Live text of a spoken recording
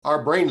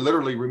Our brain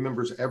literally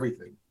remembers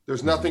everything.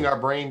 There's nothing our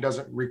brain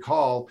doesn't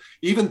recall,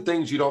 even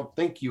things you don't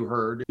think you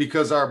heard,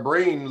 because our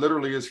brain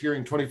literally is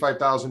hearing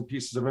 25,000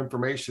 pieces of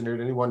information at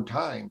any one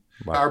time.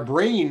 Wow. Our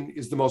brain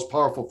is the most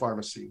powerful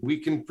pharmacy. We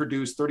can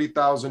produce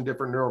 30,000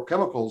 different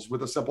neurochemicals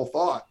with a simple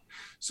thought.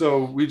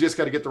 So we just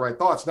got to get the right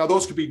thoughts. Now,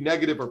 those could be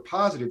negative or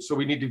positive. So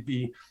we need to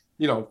be,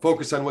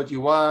 focus on what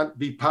you want,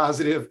 be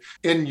positive.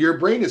 And your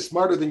brain is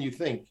smarter than you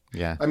think.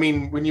 Yeah. I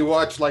mean, when you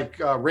watch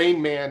like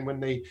Rain Man, when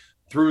they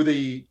threw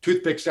the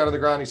toothpicks down on the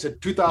ground, he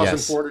said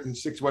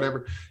 2,406,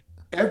 whatever.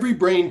 Every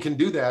brain can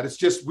do that. It's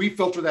just we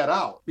filter that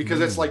out because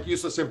it's like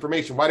useless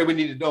information. Why do we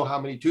need to know how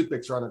many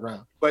toothpicks are on the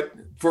ground? But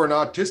for an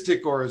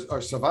autistic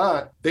or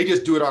savant, they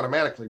just do it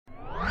automatically.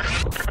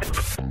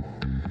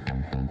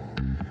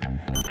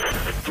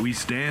 We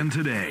stand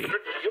today.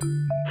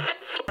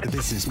 The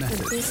Business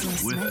Method.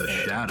 The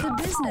Shadow.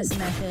 The Business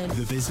Method.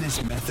 The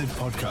Business Method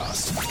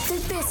Podcast.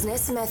 The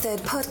Business Method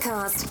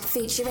Podcast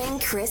featuring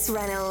Chris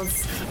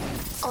Reynolds.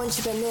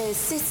 Entrepreneurs'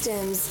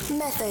 systems,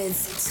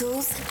 methods,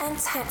 tools, and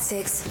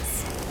tactics.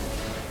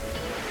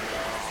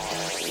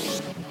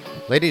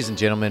 Ladies and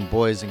gentlemen,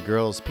 boys and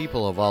girls,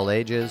 people of all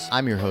ages,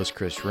 I'm your host,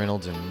 Chris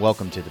Reynolds, and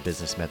welcome to the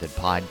Business Method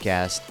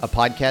Podcast, a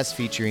podcast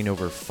featuring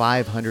over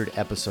 500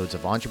 episodes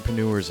of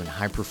entrepreneurs and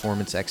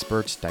high-performance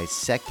experts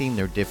dissecting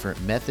their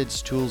different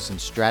methods, tools, and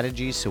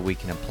strategies so we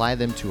can apply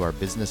them to our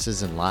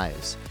businesses and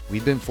lives.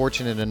 We've been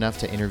fortunate enough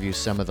to interview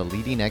some of the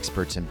leading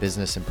experts in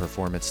business and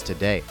performance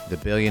today. The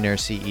billionaire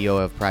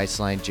CEO of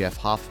Priceline, Jeff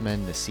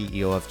Hoffman, the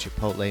CEO of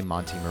Chipotle,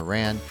 Monty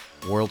Moran,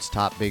 world's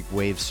top big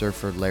wave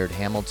surfer, Laird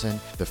Hamilton,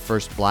 the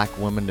first black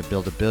woman to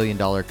build a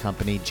billion-dollar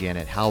company,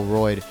 Janet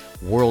Halroyd,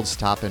 world's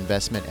top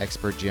investment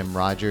expert, Jim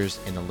Rogers,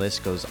 and the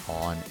list goes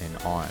on and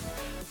on.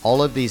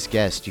 All of these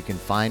guests you can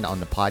find on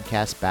the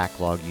podcast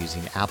backlog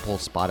using Apple,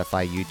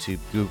 Spotify, YouTube,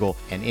 Google,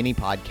 and any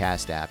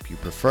podcast app you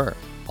prefer.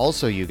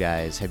 Also, you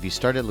guys, have you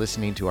started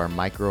listening to our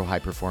micro high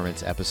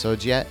performance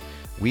episodes yet?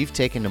 We've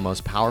taken the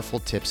most powerful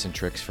tips and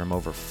tricks from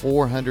over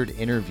 400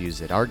 interviews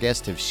that our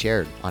guests have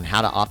shared on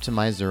how to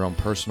optimize their own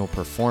personal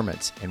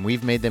performance, and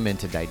we've made them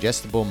into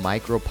digestible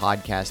micro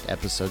podcast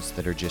episodes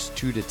that are just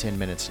 2 to 10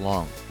 minutes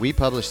long. We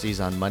publish these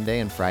on Monday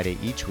and Friday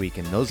each week,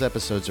 and those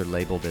episodes are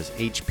labeled as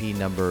HP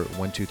number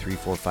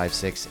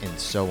 123456 and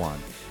so on.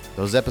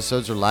 Those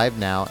episodes are live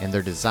now, and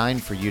they're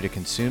designed for you to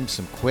consume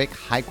some quick,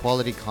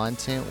 high-quality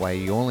content while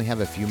you only have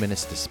a few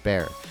minutes to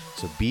spare.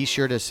 So be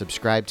sure to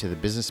subscribe to the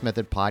Business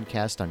Method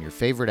Podcast on your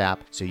favorite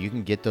app so you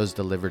can get those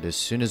delivered as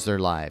soon as they're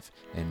live.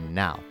 And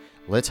now,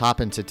 let's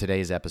hop into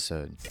today's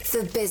episode.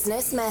 The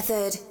Business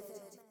Method.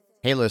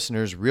 Hey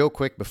listeners, real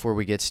quick before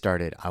we get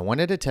started, I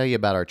wanted to tell you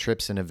about our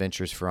trips and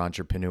adventures for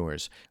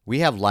entrepreneurs. We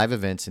have live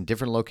events in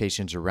different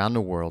locations around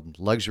the world,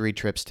 luxury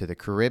trips to the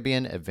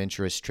Caribbean,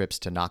 adventurous trips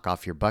to knock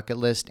off your bucket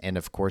list, and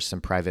of course some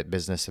private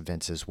business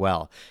events as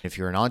well. If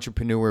you're an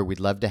entrepreneur,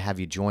 we'd love to have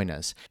you join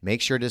us.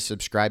 Make sure to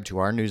subscribe to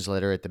our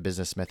newsletter at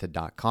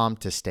thebusinessmethod.com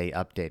to stay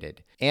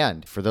updated.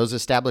 And for those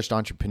established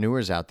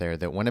entrepreneurs out there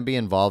that want to be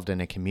involved in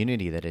a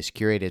community that is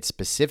curated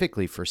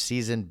specifically for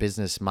seasoned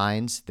business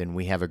minds, then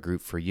we have a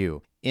group for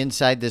you.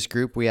 Inside this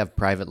group, we have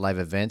private live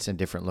events in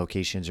different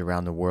locations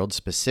around the world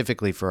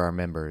specifically for our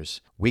members.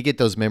 We get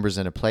those members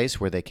in a place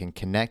where they can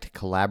connect,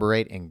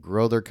 collaborate, and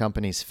grow their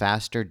companies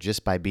faster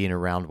just by being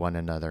around one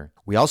another.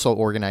 We also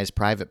organize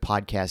private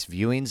podcast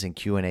viewings and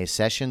Q&A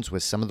sessions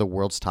with some of the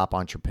world's top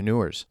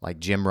entrepreneurs, like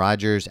Jim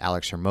Rogers,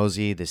 Alex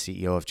Hormozi, the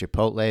CEO of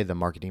Chipotle, the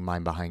marketing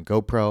mind behind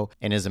GoPro.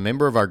 And as a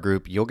member of our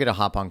group, you'll get to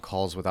hop on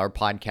calls with our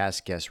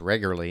podcast guests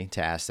regularly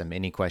to ask them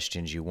any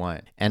questions you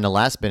want. And the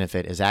last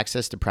benefit is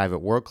access to private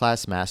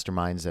world-class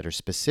masterminds that are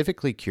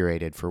specifically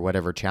curated for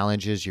whatever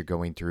challenges you're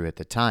going through at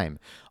the time.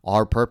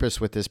 Our purpose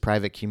with this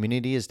private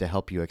community is to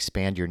help you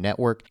expand your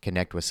network,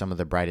 connect with some of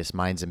the brightest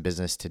minds in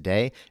business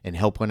today, and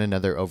help one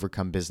another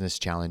overcome business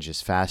challenges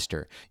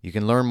faster. You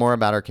can learn more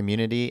about our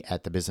community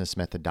at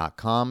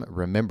thebusinessmethod.com.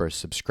 Remember,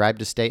 subscribe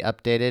to stay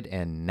updated,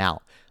 and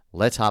now,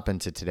 let's hop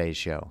into today's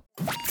show.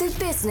 The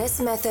Business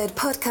Method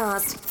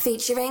Podcast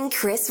featuring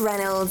Chris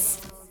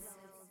Reynolds.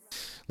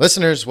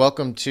 Listeners,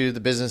 welcome to the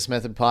Business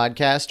Method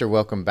Podcast, or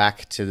welcome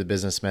back to the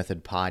Business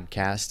Method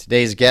Podcast.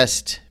 Today's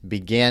guest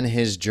began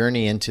his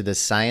journey into the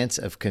science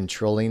of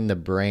controlling the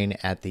brain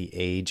at the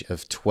age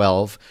of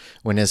 12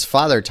 when his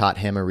father taught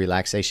him a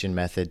relaxation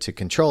method to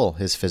control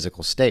his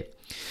physical state.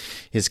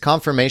 His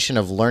confirmation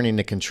of learning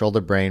to control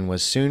the brain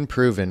was soon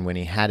proven when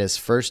he had his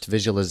first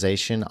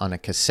visualization on a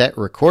cassette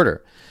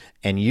recorder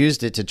and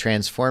used it to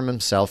transform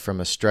himself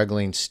from a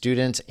struggling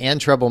student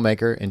and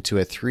troublemaker into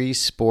a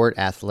 3-sport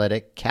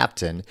athletic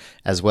captain,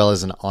 as well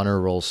as an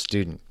honor roll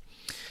student.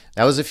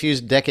 That was a few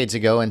decades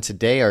ago, and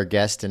today our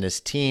guest and his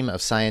team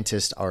of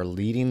scientists are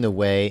leading the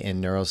way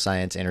in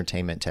neuroscience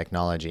entertainment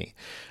technology.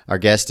 Our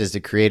guest is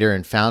the creator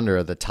and founder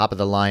of the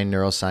top-of-the-line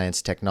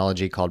neuroscience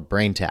technology called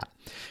BrainTap.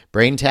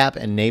 BrainTap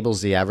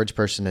enables the average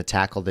person to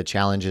tackle the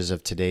challenges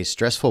of today's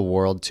stressful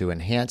world to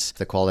enhance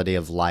the quality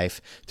of life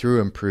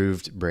through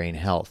improved brain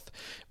health.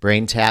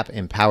 BrainTap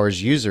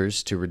empowers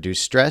users to reduce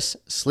stress,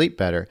 sleep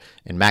better,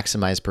 and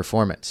maximize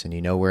performance, and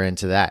you know we're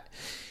into that.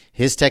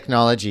 His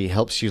technology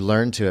helps you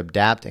learn to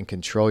adapt and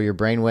control your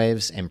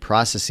brainwaves and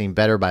processing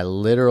better by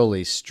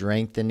literally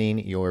strengthening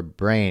your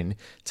brain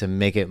to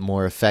make it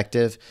more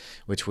effective,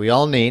 which we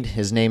all need.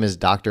 His name is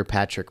Dr.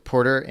 Patrick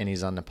Porter, and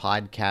he's on the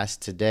podcast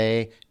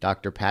today.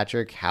 Dr.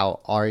 Patrick, how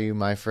are you,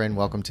 my friend?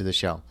 Welcome to the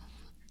show.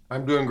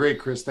 I'm doing great,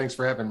 Chris. Thanks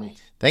for having me.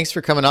 Thanks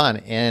for coming on.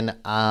 And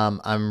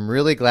I'm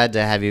really glad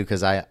to have you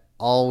because I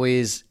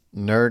always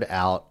nerd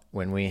out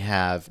when we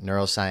have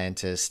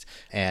neuroscientists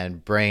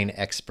and brain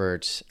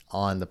experts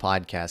on the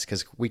podcast,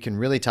 because we can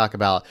really talk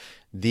about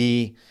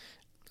I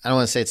don't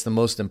want to say it's the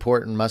most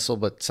important muscle,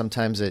 but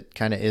sometimes it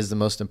kind of is the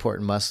most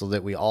important muscle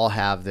that we all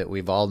have, that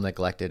we've all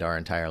neglected our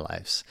entire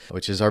lives,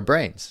 which is our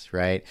brains,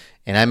 right?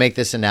 And I make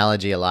this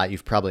analogy a lot.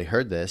 You've probably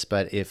heard this,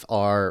 but if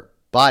our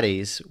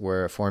bodies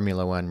were a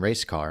Formula One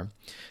race car,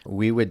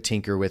 we would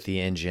tinker with the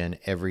engine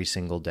every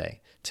single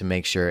day to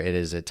make sure it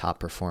is at top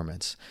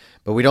performance.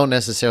 But we don't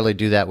necessarily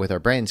do that with our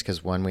brains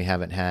because, one, we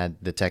haven't had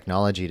the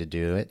technology to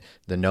do it,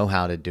 the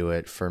know-how to do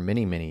it for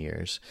many, many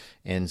years.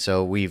 And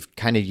so we've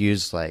kind of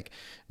used like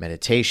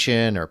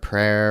meditation or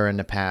prayer in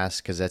the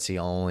past because that's the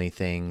only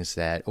things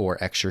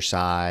or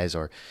exercise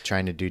or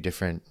trying to do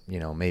different,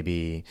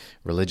 maybe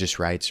religious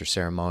rites or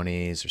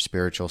ceremonies or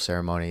spiritual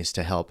ceremonies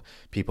to help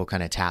people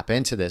kind of tap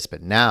into this.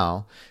 But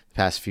now, the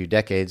past few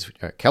decades,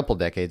 or a couple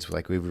decades,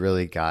 like we've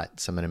really got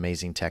some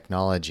amazing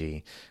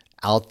technology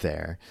out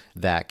there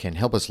that can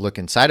help us look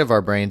inside of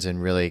our brains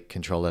and really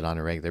control it on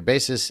a regular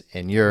basis.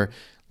 And you're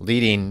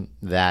leading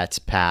that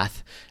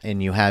path,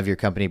 and you have your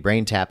company,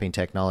 Brain Tapping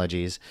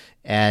Technologies.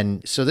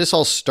 And so this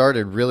all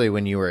started really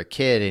when you were a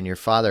kid and your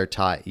father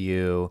taught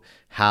you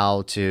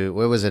how to,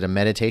 what was it, a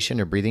meditation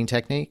or breathing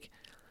technique?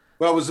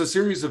 Well, it was a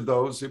series of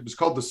those. It was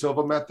called the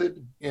Silva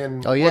method.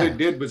 And what it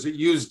did was it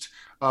used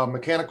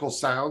mechanical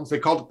sounds. They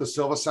called it the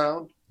Silva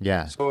sound.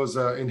 Yeah. So it was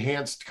an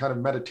enhanced kind of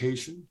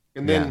meditation.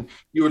 And then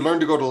you would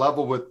learn to go to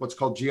level with what's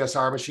called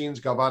GSR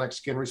machines, galvanic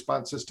skin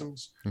response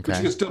systems, which you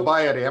can still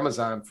buy at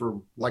Amazon for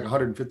like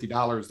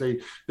 $150.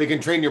 They can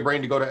train your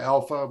brain to go to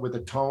alpha with a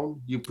tone.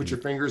 You put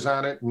your fingers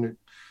on it, and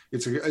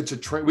it's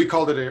a we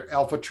called it an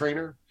alpha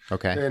trainer.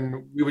 Okay.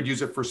 And we would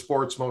use it for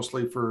sports,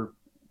 mostly for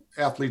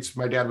athletes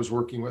my dad was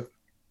working with.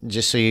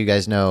 Just so you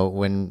guys know,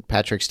 when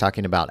Patrick's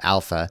talking about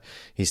alpha,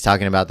 he's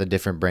talking about the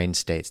different brain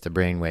states, the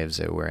brain waves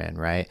that we're in,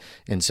 right?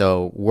 And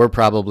so we're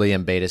probably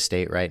in beta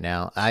state right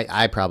now.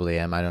 I probably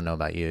am. I don't know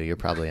about you. You're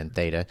probably in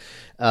theta.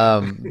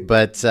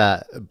 But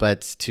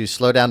to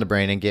slow down the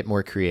brain and get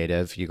more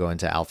creative, you go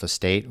into alpha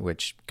state,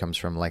 which comes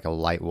from like a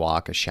light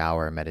walk, a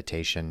shower, a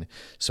meditation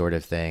sort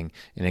of thing.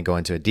 And then go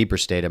into a deeper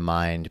state of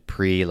mind,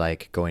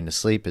 like going to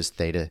sleep is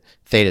theta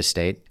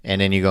state.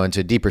 And then you go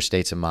into deeper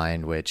states of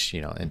mind, which,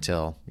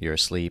 until you're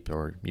asleep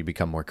or you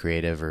become more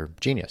creative or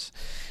genius.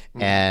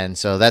 Mm-hmm. And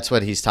so that's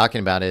what he's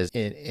talking about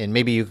and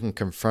maybe you can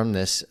confirm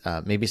this,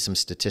 maybe some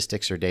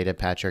statistics or data,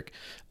 Patrick,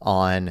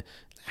 on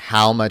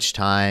how much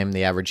time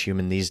the average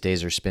human these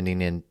days are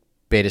spending in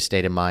beta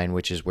state of mind,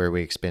 which is where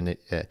we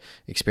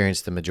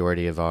experience the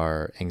majority of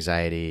our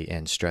anxiety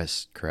and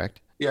stress, correct?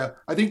 Yeah,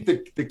 I think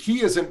the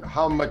key isn't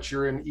how much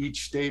you're in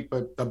each state,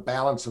 but the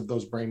balance of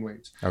those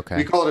brainwaves. Okay.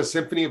 We call it a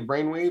symphony of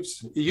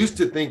brainwaves. You used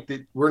to think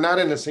that we're not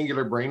in a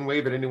singular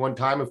brainwave at any one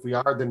time. If we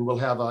are, then we'll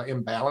have an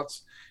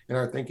imbalance in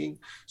our thinking.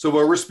 So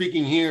where we're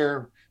speaking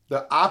here,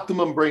 the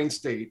optimum brain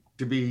state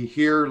to be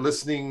here,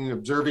 listening,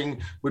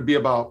 observing, would be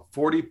about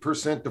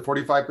 40% to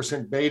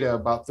 45% beta,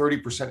 about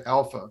 30%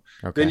 alpha.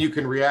 Okay. Then you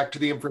can react to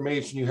the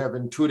information. You have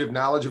intuitive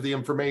knowledge of the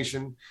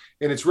information.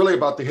 And it's really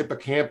about the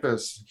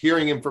hippocampus,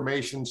 hearing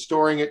information,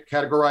 storing it,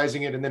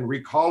 categorizing it, and then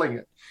recalling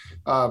it.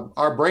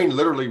 Our brain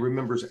literally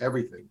remembers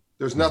everything.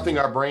 There's nothing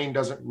our brain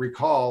doesn't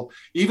recall,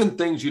 even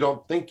things you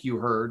don't think you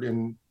heard.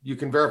 And you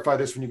can verify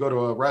this when you go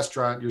to a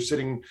restaurant, you're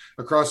sitting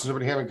across from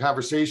somebody having a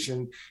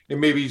conversation, and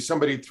maybe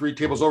somebody 3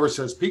 tables over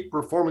says Peak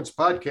Performance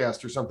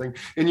Podcast or something,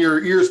 and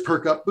your ears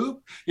perk up, boop.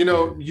 You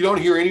don't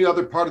hear any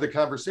other part of the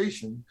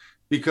conversation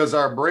because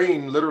our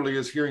brain literally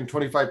is hearing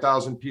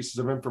 25,000 pieces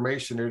of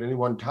information at any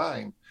one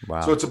time. Wow.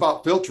 So it's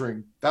about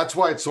filtering. That's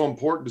why it's so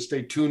important to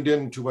stay tuned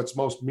in to what's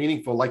most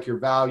meaningful, like your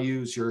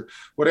values,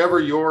 whatever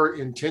your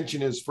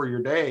intention is for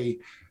your day.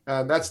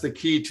 That's the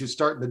key to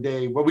starting the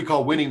day, what we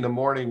call winning the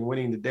morning,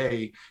 winning the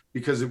day,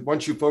 because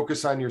once you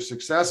focus on your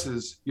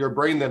successes, your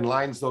brain then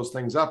lines those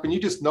things up and you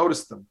just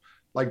notice them.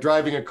 Like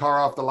driving a car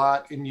off the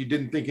lot and you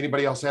didn't think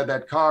anybody else had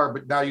that car,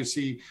 but now you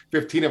see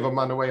 15 of them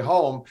on the way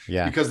home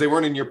because they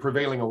weren't in your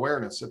prevailing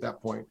awareness at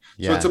that point.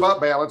 Yeah. So it's about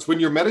balance. When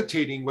you're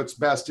meditating, what's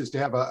best is to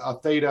have a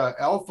theta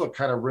alpha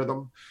kind of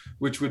rhythm,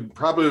 which would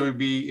probably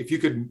be, if you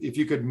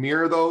could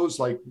mirror those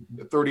like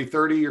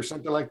 30-30 or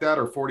something like that,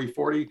 or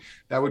 40-40,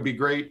 that would be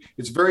great.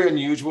 It's very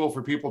unusual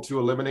for people to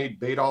eliminate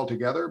beta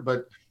altogether,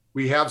 but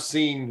we have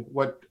seen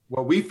what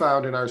we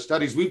found in our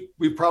studies.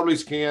 We probably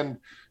scanned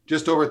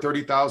just over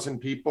 30,000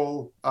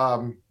 people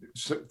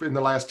in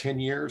the last 10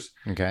 years.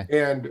 Okay.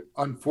 And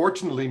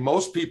unfortunately,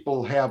 most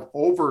people have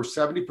over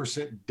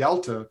 70%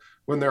 delta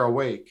when they're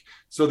awake.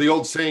 So the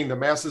old saying, the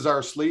masses are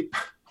asleep,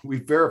 we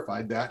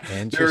verified that.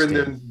 They're in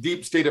the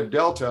deep state of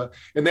delta.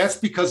 And that's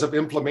because of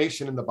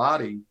inflammation in the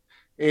body.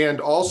 and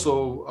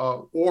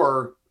also,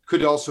 or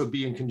could also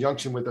be in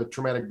conjunction with a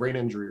traumatic brain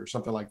injury or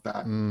something like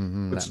that. But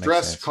That makes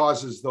stress sense.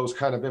 causes those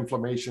kind of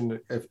inflammation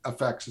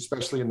effects,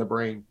 especially in the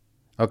brain.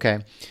 Okay.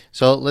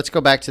 So let's go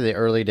back to the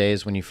early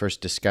days when you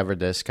first discovered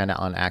this kind of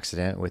on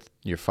accident with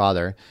your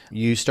father.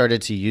 You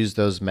started to use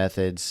those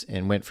methods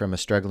and went from a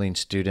struggling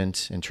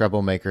student and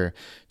troublemaker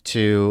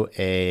to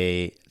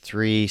a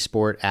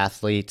 3-sport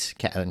athlete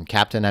and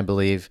captain, I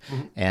believe,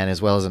 and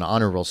as well as an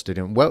honor roll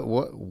student.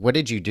 What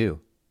did you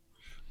do?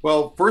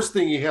 Well, first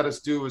thing he had us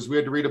do is we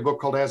had to read a book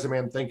called As a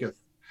Man Thinketh,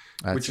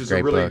 That's which a is a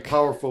great really book.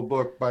 powerful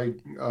book by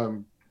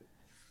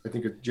I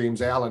think it's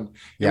James Allen. And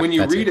Yep, when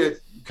you that's read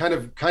it, kind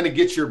of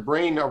gets your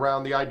brain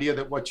around the idea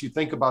that what you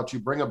think about, you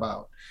bring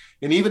about.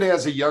 And even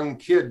as a young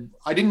kid,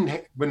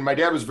 when my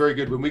dad was very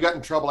good, when we got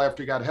in trouble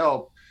after he got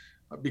help,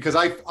 because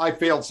I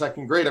failed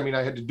second grade. I mean,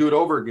 I had to do it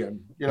over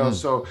again,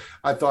 so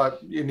I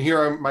thought, and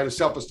here my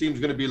self-esteem is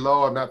going to be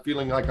low. I'm not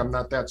feeling like I'm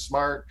not that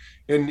smart.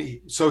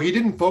 And so he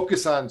didn't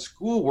focus on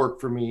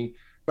schoolwork for me,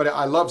 but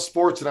I love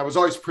sports and I was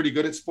always pretty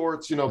good at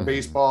sports,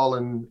 baseball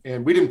and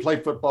we didn't play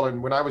football.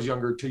 And when I was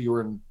younger till you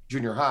were in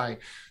junior high.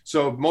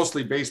 So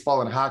mostly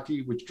baseball and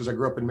hockey, because I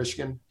grew up in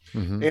Michigan.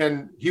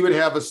 And he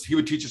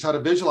would teach us how to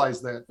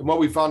visualize that. And what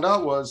we found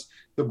out was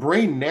the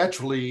brain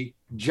naturally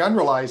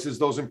generalizes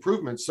those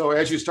improvements. So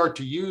as you start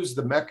to use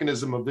the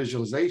mechanism of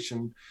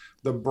visualization,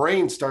 the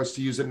brain starts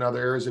to use it in other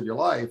areas of your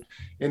life.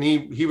 And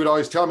he would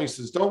always tell me, he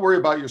says, don't worry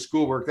about your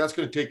schoolwork. That's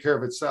going to take care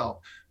of itself.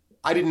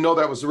 I didn't know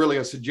that was really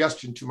a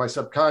suggestion to my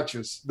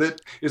subconscious, that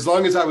as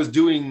long as I was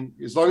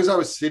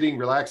sitting,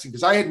 relaxing,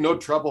 because I had no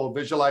trouble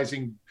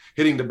visualizing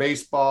hitting the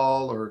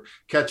baseball or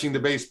catching the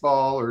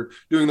baseball or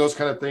doing those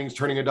kind of things,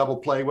 turning a double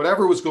play,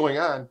 whatever was going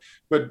on.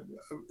 But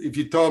if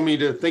you told me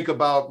to think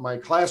about my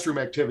classroom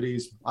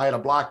activities, I had a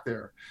block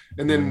there.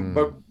 And then,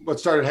 but what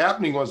started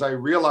happening was I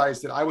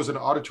realized that I was an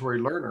auditory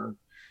learner,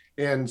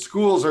 and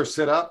schools are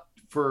set up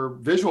for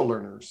visual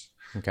learners.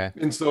 Okay.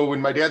 And so when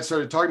my dad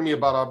started talking to me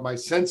about my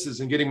senses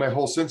and getting my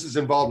whole senses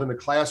involved in the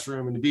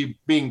classroom and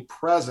being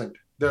present,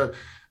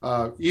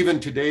 even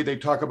today they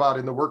talk about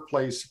in the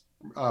workplace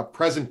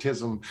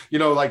presentism.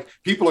 Like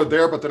people are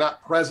there, but they're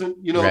not present.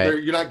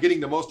 Right. You're not getting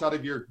the most out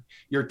of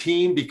your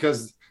team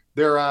because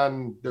they're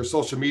on their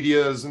social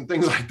medias and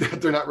things like that.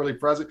 They're not really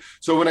present.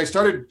 So when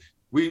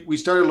we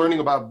started learning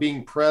about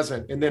being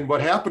present, and then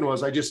what happened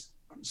was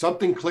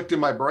something clicked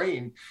in my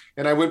brain,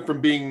 and I went from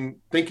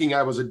thinking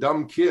I was a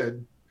dumb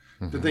kid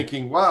to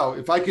thinking, wow,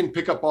 if I can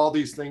pick up all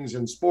these things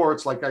in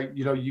sports, like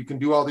you can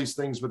do all these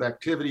things with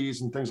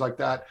activities and things like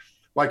that.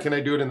 Why can't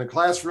I do it in the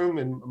classroom?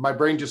 And my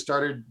brain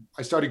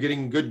I started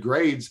getting good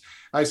grades.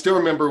 I still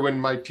remember when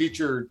my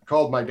teacher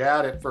called my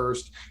dad at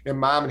first and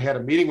mom and had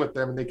a meeting with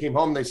them, and they came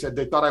home and they said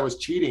they thought I was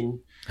cheating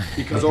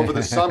because over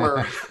the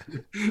summer,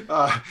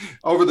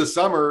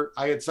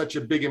 I had such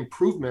a big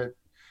improvement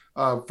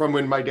from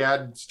when my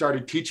dad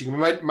started teaching.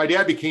 My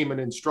dad became an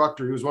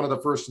instructor. He was one of the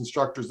first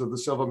instructors of the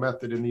Silva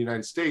method in the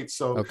United States.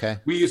 So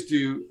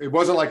it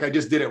wasn't like I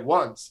just did it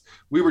once.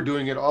 We were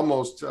doing it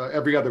almost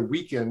every other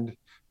weekend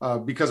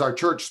because our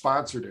church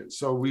sponsored it.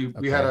 So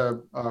we had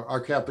our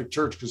Catholic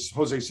church, because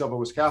Jose Silva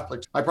was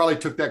Catholic. I probably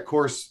took that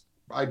course,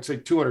 I'd say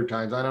 200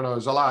 times. I don't know, it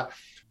was a lot.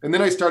 And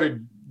then I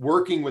started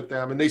working with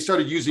them, and they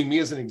started using me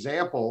as an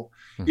example,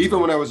 even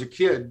when I was a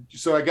kid.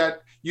 So I got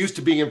used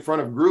to being in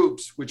front of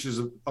groups, which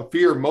is a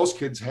fear most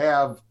kids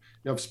have,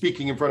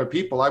 speaking in front of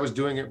people. I was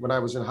doing it when I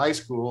was in high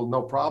school,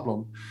 no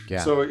problem.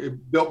 Yeah. So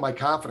it built my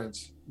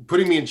confidence.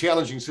 Putting me in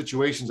challenging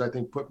situations, I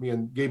think,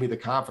 gave me the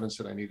confidence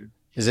that I needed.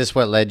 Is this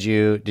what led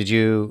you? Did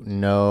you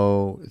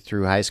know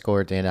through high school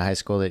or at the end of high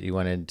school that you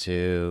wanted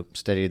to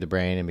study the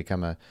brain and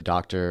become a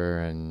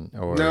doctor?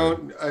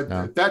 No,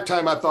 at that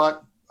time I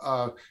thought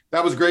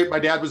that was great. My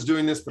dad was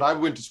doing this, but I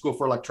went to school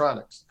for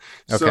electronics.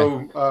 Okay.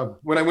 So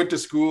when I went to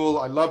school,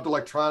 I loved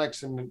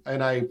electronics, and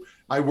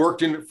I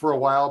worked in it for a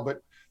while.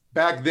 But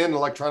back then,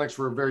 electronics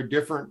were very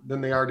different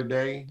than they are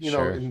today,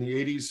 in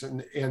the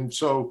 80s. And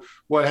so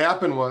what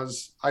happened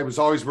was I was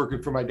always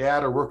working for my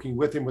dad or working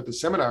with him with the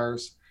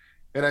seminars.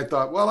 And I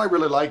thought, well, I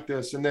really like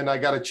this. And then I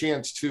got a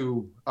chance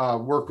to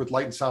work with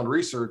Light and Sound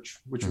Research,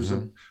 which was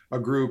a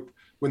group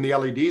when the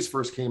LEDs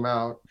first came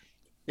out.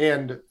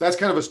 And that's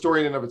kind of a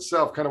story in and of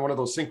itself, kind of one of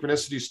those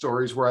synchronicity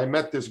stories where I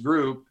met this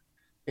group,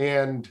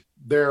 and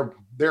their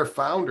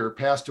founder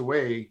passed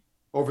away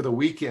over the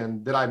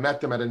weekend that I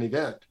met them at an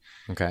event.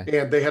 Okay.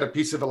 And they had a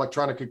piece of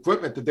electronic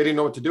equipment that they didn't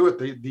know what to do with.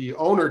 The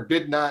owner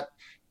did not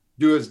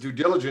do his due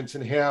diligence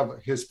and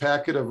have his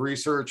packet of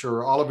research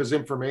or all of his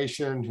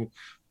information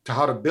to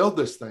how to build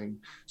this thing.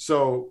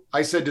 So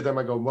I said to them,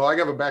 I go, well, I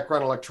have a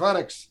background in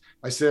electronics.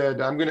 I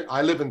said,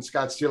 I live in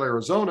Scottsdale,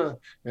 Arizona.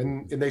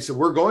 And they said,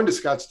 we're going to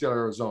Scottsdale,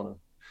 Arizona.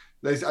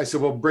 I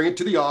said, well, bring it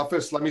to the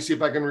office. Let me see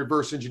if I can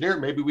reverse engineer it.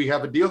 Maybe we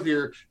have a deal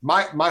here.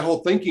 My whole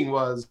thinking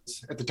was,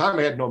 at the time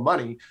I had no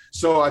money.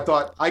 So I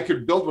thought I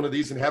could build one of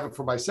these and have it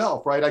for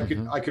myself, right?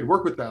 I could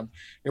work with them.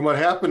 And what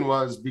happened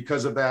was,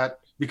 because of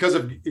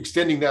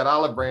extending that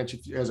olive branch,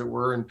 as it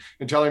were,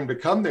 and telling him to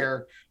come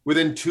there,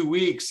 within 2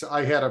 weeks,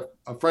 I had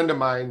a friend of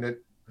mine that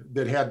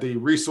that had the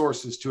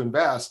resources to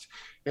invest.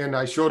 And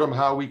I showed them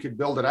how we could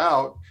build it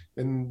out.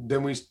 And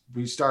then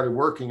we started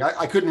working.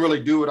 I couldn't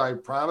really do what I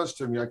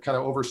promised. I mean, I kind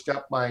of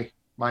overstepped my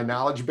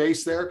knowledge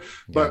base there,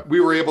 but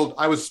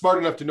I was smart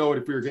enough to know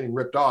if we were getting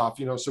ripped off,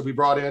 so we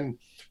brought in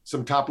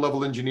some top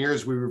level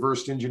engineers, we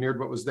reversed engineered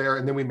what was there,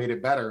 and then we made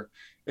it better.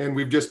 And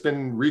we've just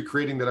been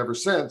recreating that ever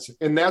since.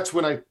 And that's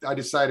when I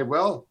decided,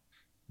 well,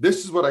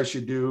 this is what I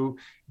should do.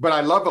 But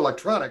I love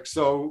electronics.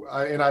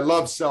 And I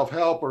love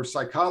self-help or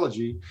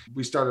psychology.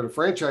 We started a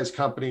franchise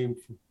company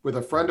with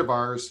a friend of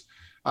ours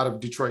out of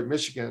Detroit,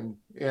 Michigan.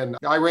 And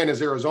I ran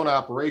his Arizona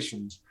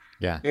operations.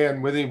 Yeah.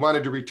 And when he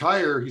wanted to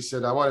retire, he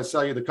said, I want to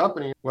sell you the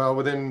company. Well,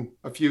 within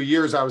a few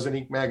years, I was in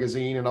Inc.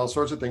 magazine and all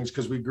sorts of things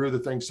because we grew the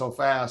thing so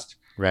fast.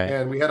 Right.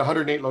 And we had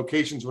 108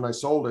 locations when I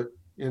sold it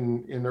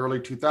in early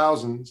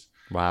 2000s.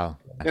 Wow.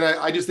 And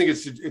I just think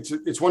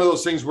it's one of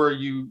those things where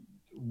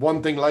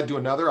one thing led to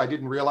another. I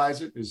didn't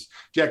realize it. As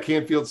Jack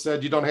Canfield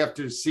said, you don't have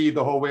to see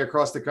the whole way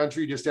across the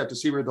country. You just have to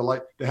see where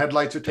the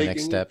headlights are taking.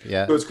 Next step,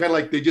 yeah. So it's kind of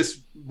like they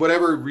just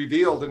whatever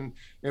revealed, and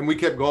we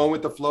kept going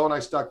with the flow, and I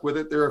stuck with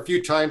it. There are a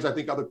few times I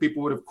think other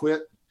people would have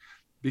quit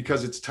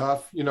because it's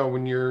tough.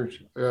 When you're,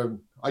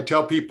 I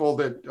tell people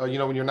that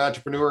when you're an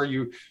entrepreneur,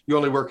 you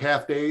only work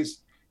half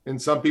days. And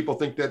some people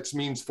think that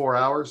means 4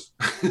 hours.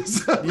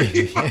 That's 12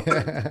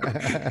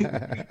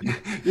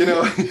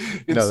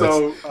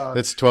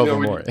 or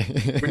more.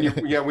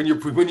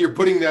 when you're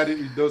putting that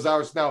in those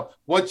hours. Now,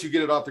 once you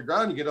get it off the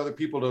ground, you get other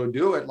people to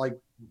do it.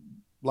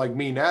 Like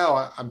me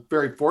now, I'm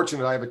very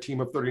fortunate. I have a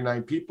team of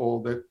 39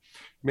 people that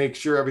make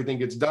sure everything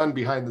gets done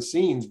behind the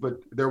scenes.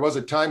 But there was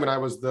a time when I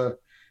was the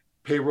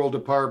payroll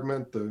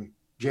department, the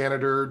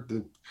janitor,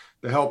 the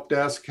help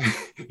desk,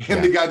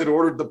 and the guy that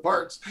ordered the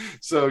parts.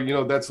 So,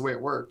 that's the way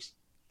it works.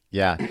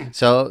 Yeah.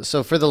 So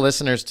for the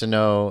listeners to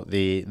know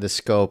the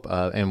scope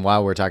and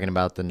while we're talking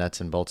about the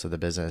nuts and bolts of the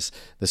business,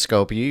 the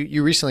scope,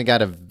 you recently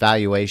got a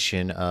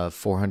valuation of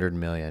 $400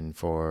 million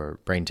for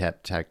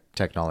BrainTap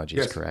Technologies,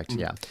 yes. Correct?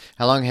 Mm-hmm. Yeah.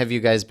 How long have you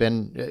guys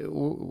been,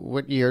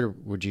 what year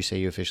would you say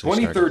you officially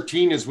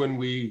 2013 started? Is when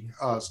we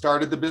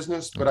started the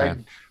business, but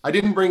okay. I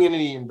didn't bring in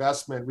any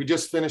investment. We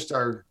just finished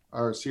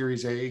our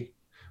Series A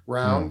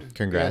round.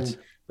 Congrats. And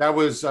that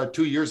was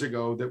 2 years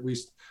ago that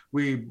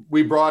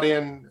we brought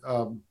in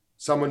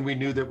someone we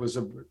knew that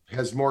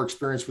has more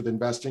experience with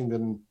investing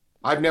than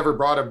I've never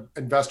brought an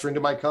investor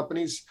into my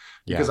companies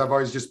because I've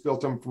always just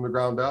built them from the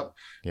ground up.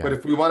 Yeah. But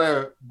if we want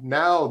to,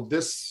 now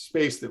this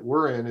space that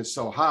we're in is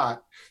so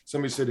hot.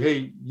 Somebody said,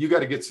 hey, you got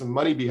to get some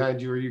money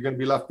behind you or you're going to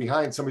be left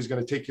behind. Somebody's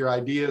going to take your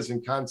ideas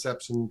and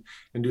concepts and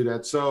do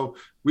that. So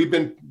we've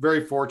been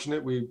very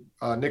fortunate.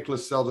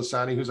 Nicholas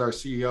Seldasani, who's our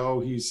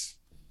CEO, he's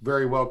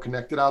very well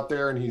connected out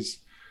there and he's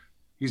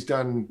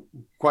done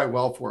quite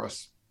well for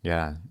us.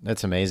 Yeah,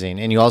 that's amazing.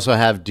 And you also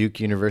have Duke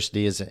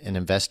University as an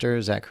investor,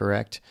 is that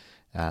correct?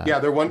 Yeah,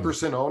 they're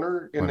 1%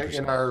 owner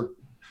in our.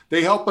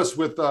 They help us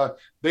with.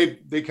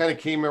 They kind of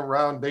came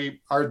around.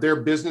 Their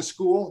business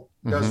school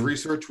does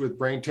research with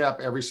BrainTap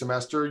every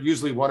semester.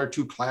 Usually 1 or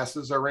 2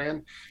 classes are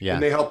ran,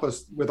 and they help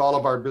us with all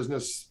of our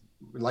business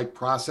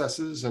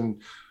processes and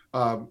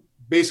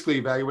basically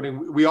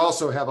evaluating. We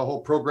also have a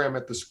whole program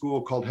at the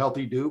school called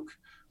Healthy Duke,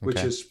 which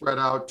is spread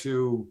out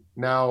to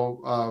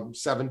now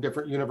 7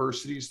 different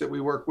universities that we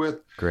work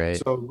with.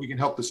 Great. So we can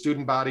help the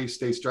student body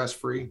stay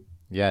stress-free.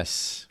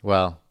 Yes.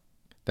 Well,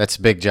 that's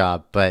a big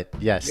job, but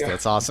yes,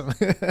 that's awesome.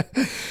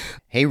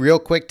 Hey, real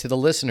quick to the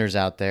listeners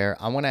out there,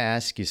 I want to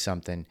ask you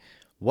something.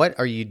 What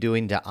are you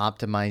doing to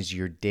optimize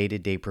your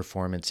day-to-day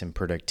performance and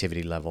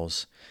productivity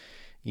levels?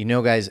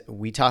 Guys,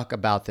 we talk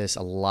about this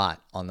a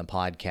lot on the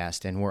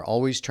podcast, and we're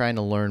always trying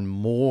to learn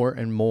more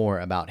and more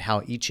about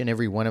how each and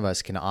every one of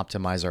us can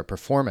optimize our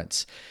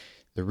performance.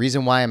 The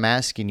reason why I'm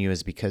asking you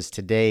is because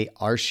today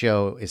our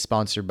show is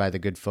sponsored by the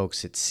good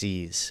folks at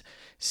Seize.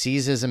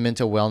 Seize is a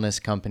mental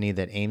wellness company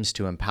that aims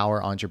to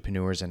empower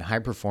entrepreneurs and high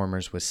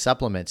performers with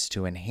supplements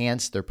to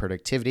enhance their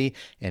productivity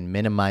and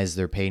minimize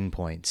their pain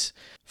points.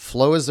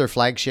 Flow is their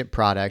flagship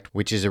product,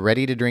 which is a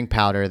ready-to-drink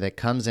powder that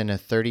comes in a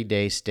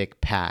 30-day stick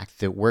pack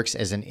that works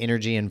as an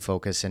energy and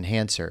focus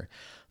enhancer.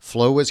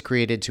 Flow was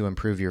created to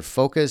improve your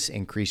focus,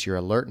 increase your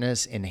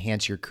alertness,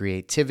 enhance your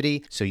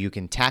creativity so you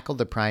can tackle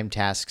the prime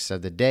tasks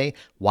of the day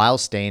while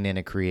staying in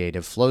a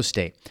creative flow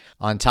state.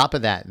 On top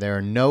of that, there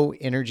are no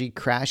energy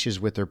crashes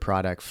with their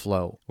product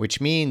Flow, which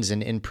means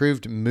an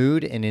improved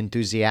mood and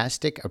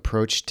enthusiastic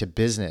approach to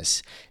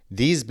business.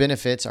 These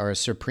benefits are a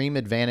supreme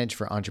advantage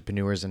for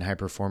entrepreneurs and high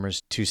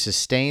performers to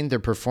sustain their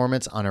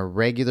performance on a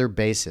regular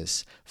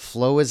basis.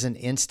 Flow is an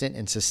instant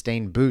and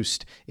sustained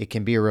boost. It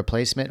can be a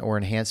replacement or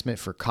enhancement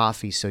for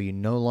coffee, so you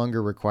no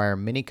longer require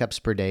many cups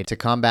per day to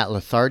combat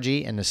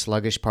lethargy and the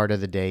sluggish part of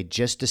the day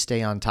just to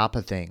stay on top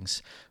of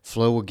things.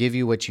 Flow will give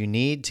you what you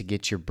need to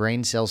get your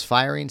brain cells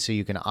firing so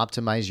you can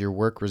optimize your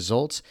work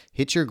results,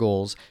 hit your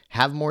goals,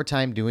 have more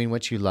time doing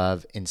what you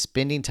love, and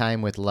spending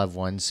time with loved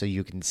ones so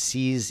you can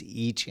seize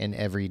each and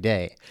every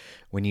day.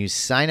 When you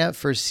sign up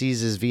for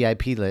Seiz's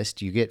VIP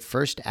list, you get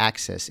first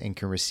access and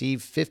can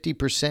receive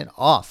 50%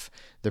 off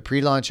the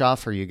pre-launch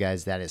offer, you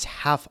guys. That is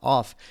half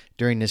off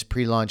during this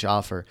pre-launch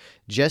offer.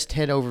 Just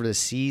head over to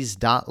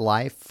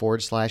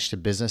seize.life/the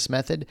business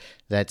method.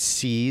 That's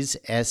Seize,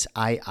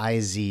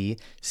 SIIZ,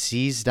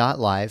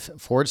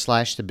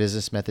 seize.life/the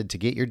business method to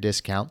get your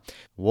discount.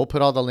 We'll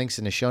put all the links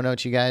in the show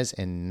notes, you guys.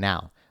 And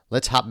now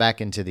let's hop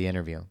back into the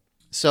interview.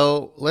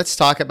 So let's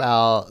talk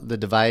about the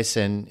device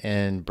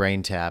and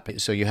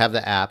BrainTap. So you have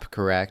the app,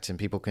 correct? And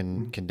people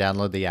can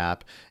download the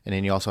app. And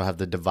then you also have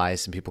the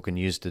device and people can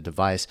use the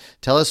device.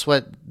 Tell us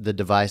what the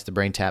device, the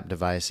BrainTap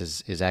device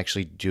is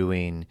actually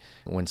doing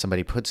when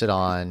somebody puts it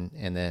on,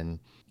 and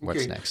then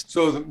what's next?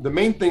 So the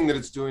main thing that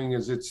it's doing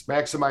is it's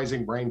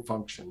maximizing brain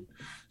function.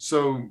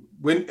 So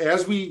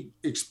as we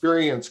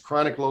experience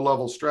chronic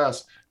low-level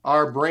stress,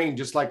 our brain,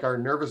 just like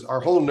our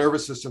whole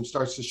nervous system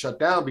starts to shut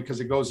down because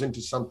it goes into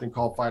something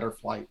called fight or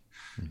flight.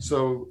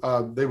 So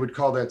they would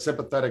call that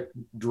sympathetic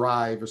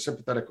drive or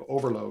sympathetic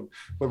overload.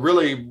 But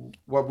really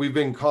what we've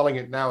been calling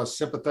it now is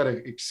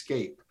sympathetic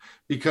escape,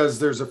 because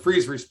there's a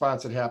freeze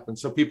response that happens.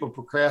 So people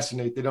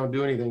procrastinate, they don't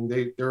do anything,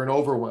 they're in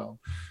overwhelm.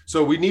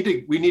 So we need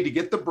to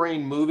get the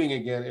brain moving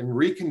again and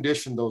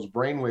recondition those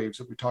brain waves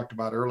that we talked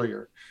about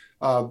earlier.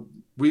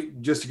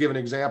 Just to give an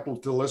example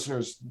to the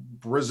listeners,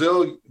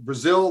 Brazil,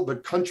 the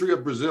country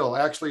of Brazil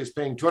actually is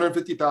paying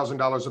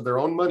 $250,000 of their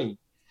own money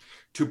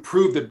to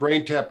prove that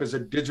BrainTap is a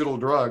digital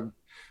drug,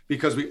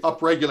 because we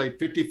upregulate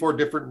 54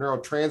 different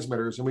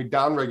neurotransmitters and we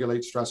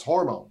downregulate stress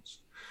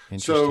hormones.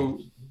 So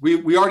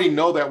we already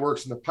know that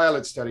works in the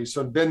pilot study.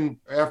 So then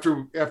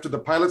after the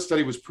pilot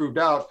study was proved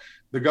out,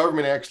 the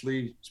government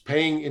actually is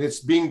paying, and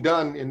it's being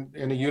done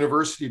in a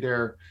university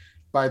there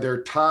by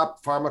their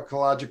top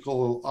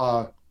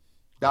pharmacological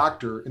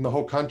doctor in the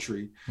whole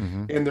country.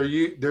 And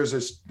there's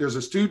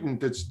a student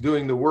that's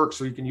doing the work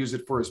so he can use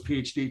it for his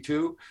PhD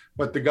too,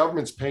 but the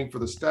government's paying for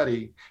the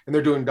study, and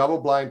they're doing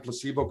double-blind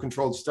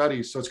placebo-controlled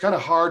studies. So it's kind of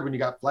hard when you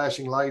got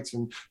flashing lights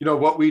and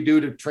what we do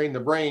to train the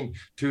brain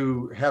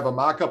to have a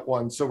mock-up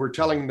one. So we're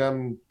telling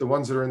them, the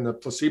ones that are in the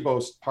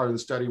placebo part of the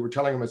study, we're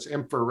telling them it's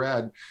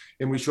infrared,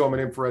 and we show them an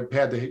infrared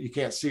pad that you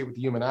can't see it with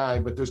the human eye,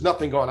 but there's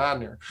nothing going on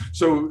there.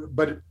 So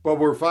but what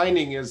we're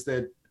finding is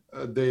that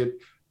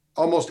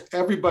almost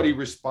everybody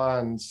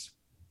responds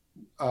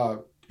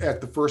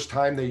at the first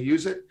time they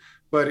use it,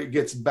 but it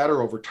gets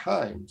better over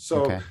time.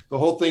 So the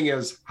whole thing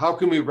is, how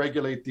can we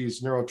regulate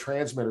these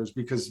neurotransmitters?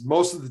 Because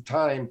most of the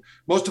time,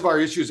 most of our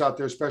issues out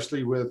there,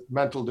 especially with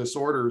mental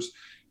disorders,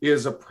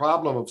 is a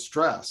problem of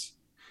stress.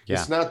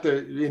 It's not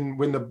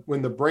when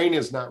the brain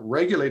is not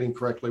regulating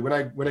correctly.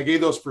 When I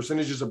gave those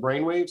percentages of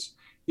brain waves,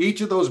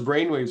 each of those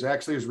brain waves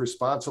actually is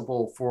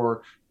responsible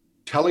for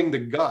telling the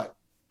gut.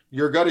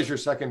 Your gut is your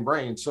second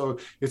brain. So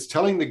it's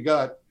telling the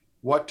gut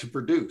what to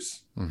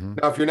produce.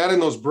 Now, if you're not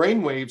in those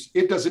brain waves,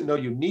 it doesn't know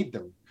you need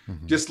them.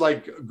 Just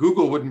like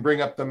Google wouldn't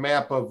bring up the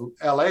map of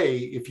LA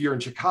if you're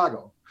in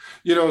Chicago.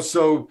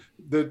 So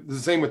the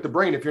same with the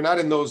brain. If you're not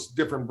in those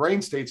different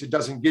brain states, it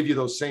doesn't give you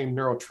those same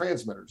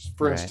neurotransmitters.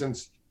 For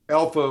instance,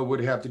 alpha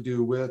would have to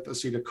do with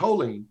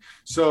acetylcholine.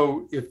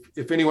 So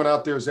if anyone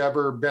out there has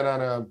ever been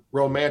on a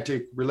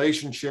romantic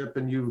relationship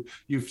and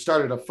you've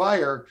started a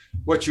fire,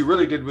 what you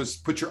really did was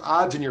put your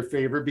odds in your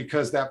favor,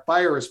 because that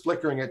fire is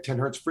flickering at 10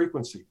 hertz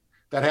frequency.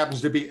 That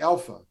happens to be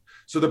alpha.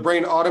 So the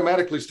brain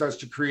automatically starts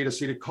to create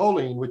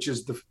acetylcholine, which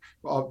is the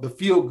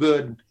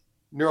feel-good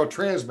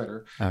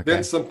neurotransmitter.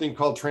 Then something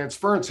called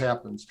transference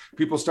happens.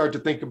 People start to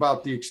think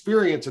about the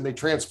experience and they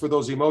transfer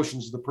those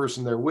emotions to the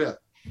person they're with.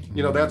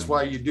 That's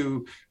why you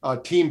do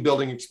team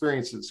building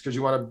experiences, because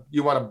you want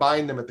to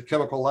bind them at the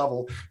chemical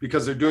level,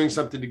 because they're doing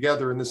something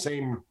together in the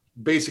same,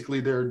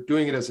 basically they're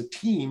doing it as a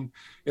team,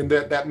 and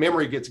that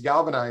memory gets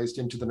galvanized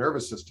into the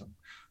nervous system.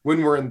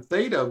 When we're in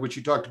theta, which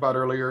you talked about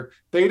earlier,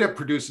 theta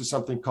produces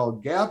something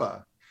called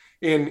GABA.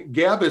 And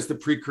GABA is the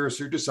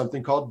precursor to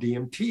something called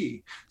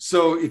DMT.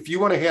 So if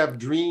you want to have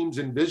dreams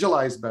and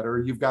visualize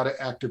better, you've got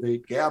to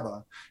activate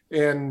GABA.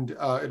 And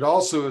it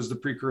also is the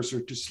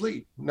precursor to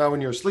sleep. Now, when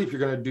you're asleep, you're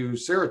going to do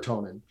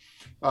serotonin.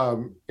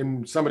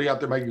 And somebody out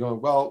there might be going,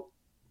 well,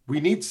 we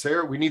need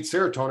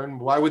serotonin.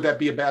 Why would that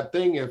be a bad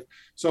thing if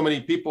so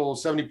many people,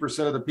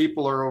 70% of the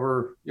people are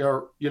over,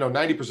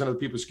 90% of the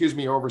people,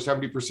 are over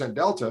 70%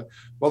 delta?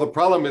 Well, the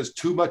problem is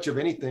too much of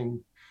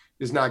anything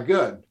is not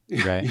good.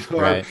 Right.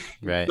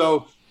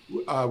 So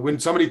when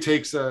somebody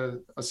takes a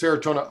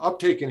serotonin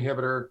uptake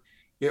inhibitor,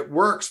 it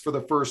works for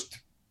the first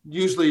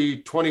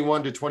usually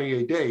 21 to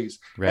 28 days.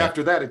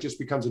 After that, it just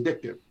becomes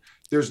addictive.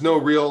 There's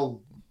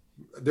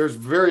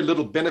very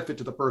little benefit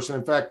to the person.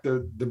 In fact,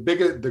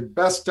 the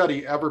best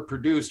study ever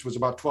produced was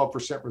about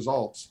 12%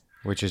 results.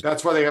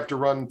 That's why they have to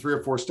run 3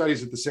 or 4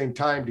 studies at the same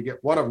time to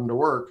get one of them to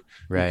work,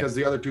 because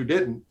the other 2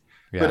 didn't.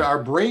 But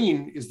our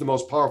brain is the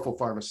most powerful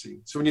pharmacy.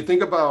 So when you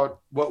think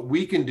about what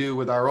we can do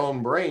with our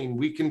own brain,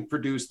 we can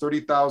produce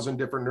 30,000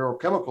 different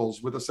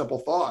neurochemicals with a simple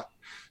thought.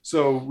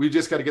 So we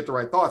just got to get the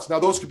right thoughts. Now,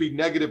 those could be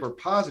negative or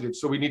positive.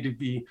 So we need to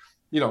be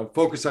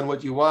focus on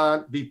what you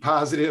want, be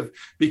positive,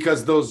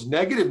 because those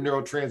negative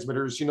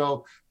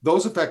neurotransmitters,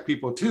 those affect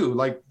people too.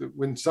 Like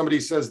when somebody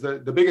says the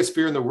biggest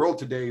fear in the world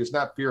today is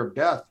not fear of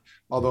death,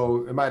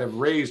 although it might have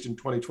raised in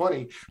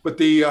 2020, but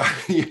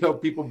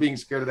people being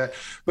scared of that,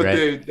 but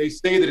Right. they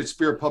say that it's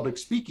fear of public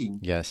speaking.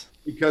 Yes.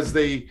 Because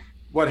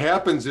what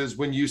happens is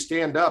when you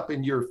stand up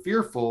and you're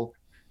fearful,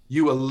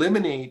 you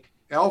eliminate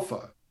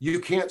alpha. You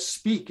can't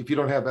speak if you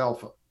don't have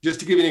alpha. Just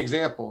to give you an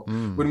example,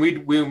 when we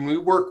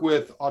work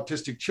with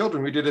autistic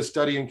children, we did a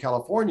study in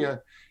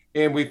California,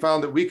 and we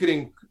found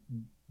that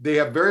they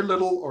have very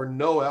little or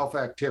no alpha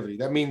activity.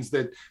 That means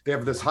that they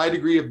have this high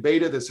degree of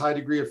beta, this high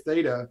degree of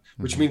theta,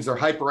 which means they're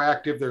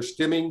hyperactive, they're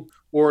stimming,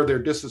 or they're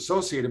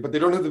disassociated, but they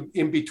don't have the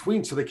in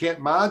between, so they can't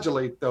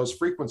modulate those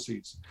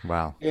frequencies.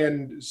 Wow.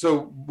 And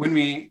so when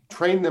we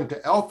train them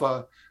to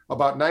alpha,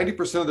 about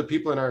 90% of the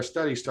people in our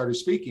study started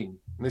speaking.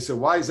 And they said,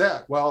 why is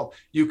that? Well,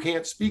 you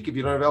can't speak if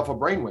you don't have alpha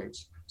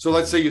brainwaves. So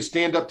let's say you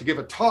stand up to give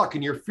a talk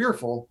and you're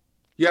fearful,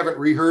 you haven't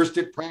rehearsed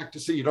it,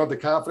 practiced it, you don't have the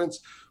confidence.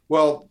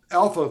 Well,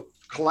 alpha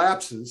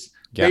collapses,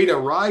 beta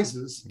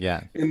rises.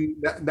 Yeah.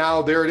 And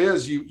now there it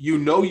is. You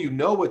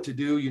know what to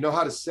do, you know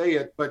how to say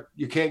it, but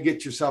you can't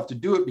get yourself to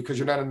do it because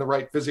you're not in the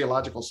right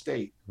physiological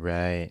state.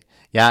 Right.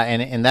 Yeah,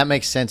 and that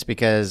makes sense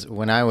because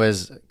when I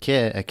was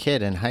a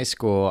kid in high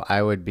school,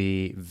 I would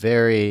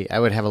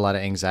have a lot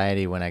of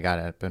anxiety when I got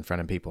up in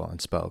front of people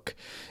and spoke.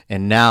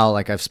 And now,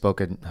 like, I've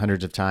spoken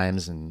hundreds of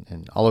times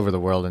and all over the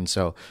world, and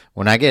so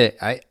when I get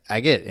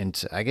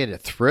a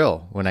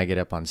thrill when I get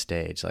up on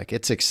stage. Like,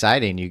 it's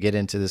exciting. You get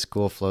into this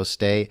cool flow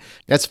state.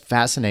 That's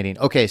fascinating.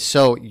 Okay,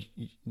 so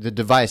the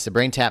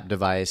BrainTap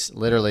device,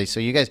 literally. So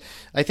you guys,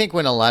 I think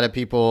when a lot of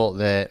people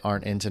that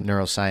aren't into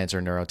neuroscience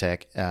or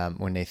neurotech,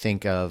 when they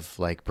think of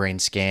like brain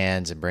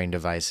scans and brain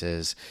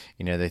devices,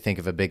 they think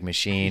of a big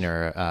machine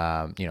or,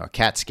 a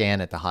CAT scan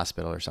at the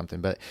hospital or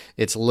something, but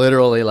it's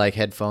literally like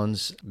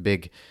headphones,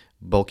 big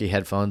bulky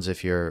headphones.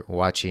 If you're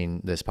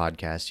watching this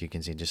podcast, you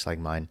can see just like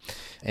mine,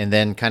 and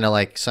then kind of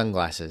like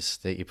sunglasses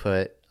that you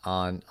put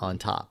on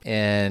top.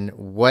 And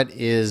what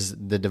is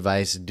the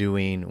device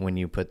doing when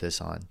you put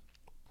this on?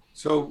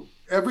 So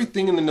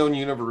everything in the known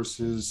universe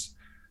is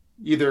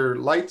either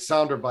light,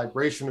 sound, or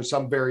vibration, or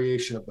some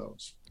variation of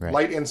those. Right.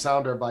 Light and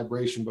sound are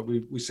vibration, but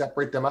we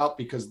separate them out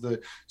because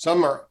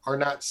some are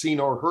not seen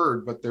or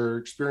heard, but they're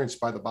experienced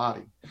by the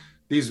body.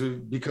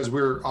 Because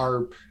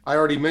I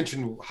already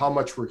mentioned how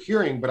much we're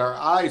hearing, but our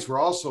eyes, we're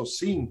also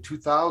seeing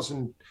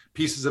 2,000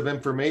 pieces of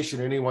information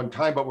at any one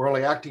time, but we're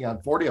only acting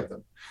on 40 of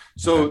them.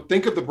 So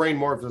think of the brain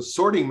more of a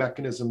sorting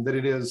mechanism than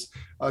it is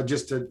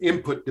just an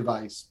input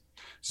device.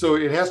 So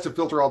it has to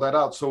filter all that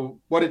out. So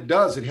what it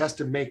does, it has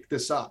to make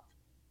this up.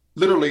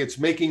 Literally, it's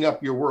making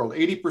up your world.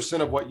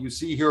 80% of what you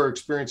see, hear, or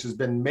experience has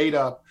been made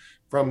up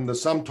from the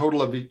sum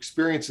total of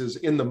experiences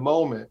in the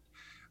moment.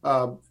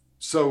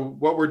 So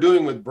what we're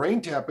doing with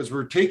BrainTap is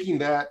we're taking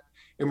that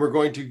and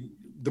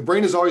the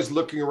brain is always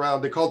looking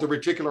around. They call it the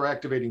reticular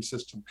activating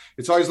system.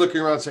 It's always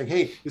looking around saying,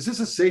 hey, is this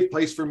a safe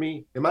place for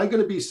me? Am I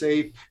going to be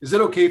safe? Is it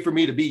okay for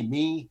me to be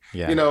me?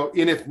 Yeah.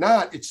 And if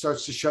not, it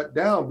starts to shut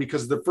down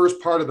because the first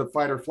part of the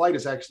fight or flight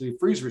is actually a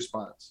freeze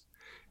response.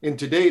 And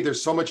today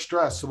there's so much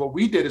stress. So what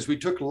we did is we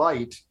took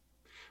light.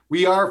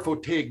 We are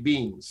photic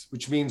beings,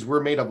 which means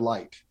we're made of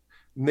light.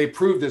 And they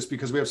prove this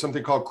because we have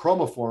something called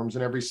chromophores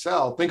in every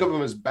cell. Think of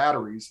them as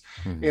batteries.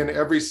 Mm-hmm. And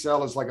every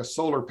cell is like a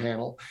solar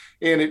panel,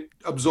 and it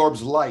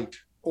absorbs light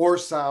or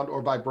sound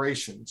or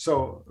vibration.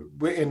 So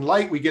in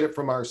light, we get it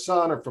from our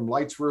sun or from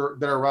lights that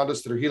are around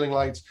us that are healing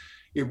lights.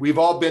 We've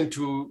all been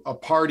to a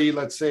party,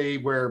 let's say,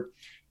 where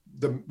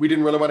we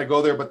didn't really want to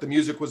go there, but the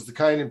music was the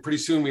kind, and pretty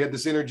soon we had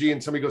this energy,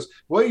 and somebody goes,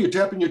 well, you're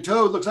tapping your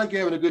toe. It looks like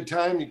you're having a good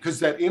time, because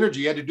that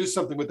energy, you had to do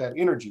something with that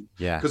energy.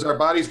 Yeah. Because our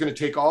body's going to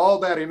take all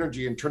that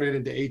energy and turn it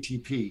into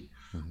ATP.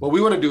 Mm-hmm. What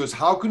we want to do is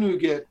how can we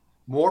get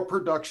more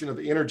production of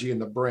energy in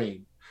the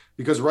brain?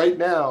 Because right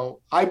now,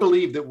 I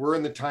believe that we're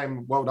in the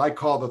time, what I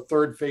call the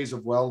third phase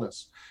of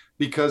wellness.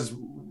 Because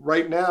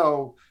right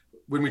now,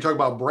 when we talk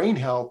about brain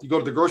health, you go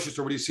to the grocery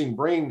store, what are you seeing?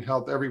 Brain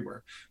health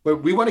everywhere.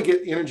 But we want to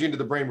get energy into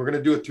the brain. We're going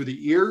to do it through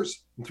the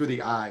ears and through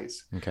the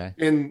eyes. Okay.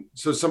 And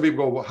so some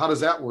people go, well, how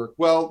does that work?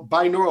 Well,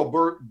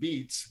 binaural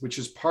beats, which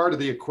is part of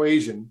the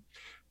equation,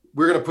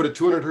 we're going to put a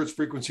 200 hertz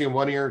frequency in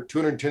one ear,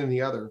 210 in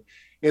the other.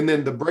 And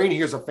then the brain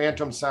hears a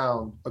phantom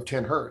sound of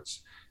 10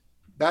 hertz.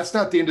 That's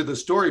not the end of the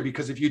story,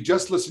 because if you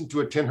just listen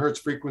to a 10 hertz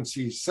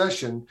frequency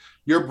session,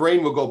 your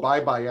brain will go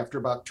bye-bye after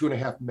about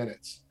 2.5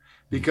 minutes,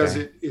 because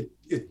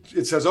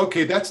it says,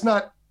 okay, that's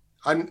not,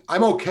 I'm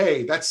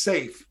okay. That's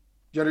safe.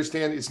 Do you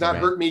understand? It's not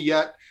hurt me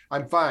yet.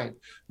 I'm fine.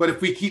 But if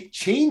we keep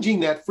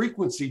changing that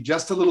frequency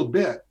just a little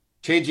bit,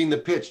 changing the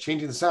pitch,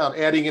 changing the sound,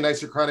 adding in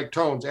isochronic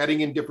tones, adding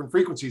in different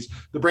frequencies,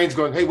 the brain's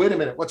going, hey, wait a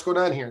minute, what's going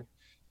on here?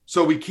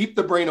 So we keep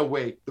the brain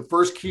awake. The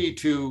first key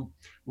to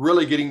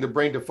really getting the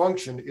brain to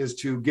function is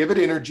to give it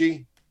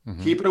energy,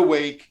 keep it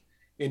awake,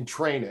 and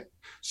train it.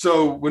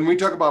 So when we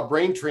talk about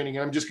brain training,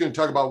 and I'm just going to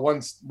talk about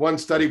one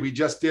study we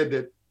just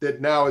did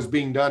that now is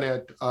being done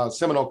at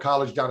Seminole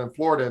College down in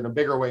Florida in a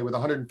bigger way with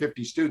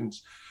 150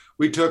 students.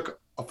 We took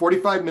a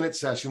 45-minute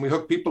session. We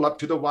hook people up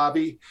to the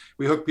Wabi.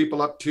 We hook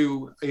people up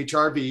to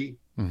HRV.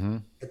 Mm-hmm.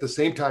 At the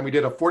same time, we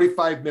did a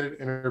 45-minute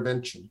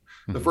intervention.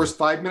 The Mm-hmm. first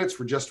 5 minutes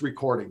were just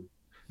recording.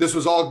 This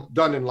was all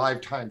done in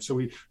live time. So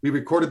we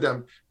recorded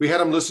them. We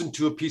had them listen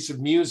to a piece of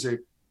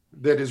music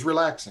that is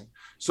relaxing.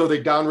 So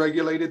they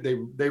downregulated,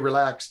 they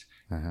relaxed.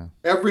 Uh-huh.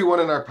 Everyone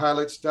in our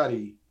pilot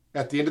study,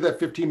 at the end of that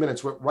 15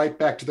 minutes, went right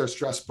back to their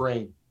stressed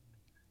brain.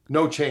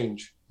 No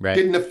change. Right.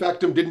 Didn't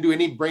affect them, didn't do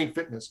any brain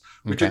fitness.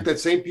 We Okay. took that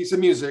same piece of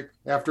music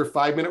after a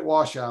 5-minute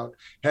washout,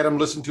 had them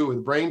listen to it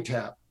with brain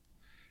tap.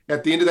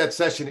 At the end of that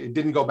session, it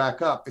didn't go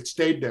back up. It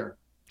stayed there.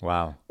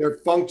 Wow.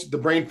 The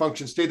brain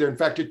function stayed there. In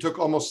fact, it took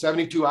almost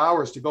 72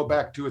 hours to go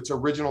back to its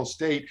original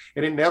state,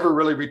 and it never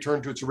really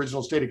returned to its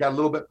original state. It got a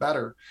little bit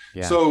better.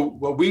 Yeah. So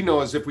what we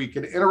know is if we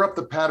can interrupt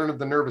the pattern of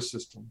the nervous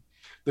system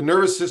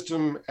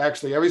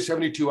actually every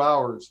 72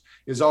 hours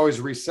is always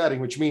resetting,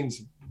 which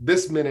means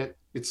this minute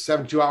it's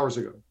 72 hours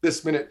ago.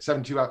 This minute,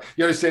 72 hours.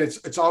 You understand?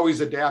 It's always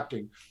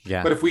adapting.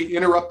 Yeah. But if we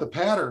interrupt the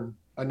pattern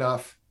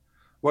enough,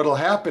 what'll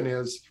happen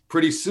is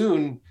pretty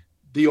soon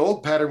the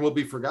old pattern will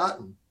be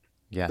forgotten.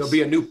 Yes. There'll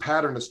be a new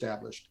pattern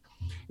established.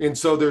 And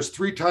so there's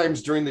 3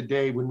 times during the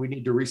day when we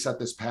need to reset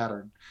this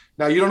pattern.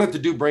 Now, you don't have to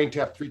do brain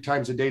tap 3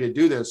 times a day to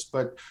do this,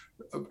 but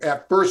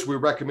at first we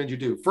recommend you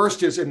do.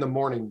 First is in the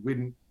morning.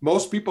 When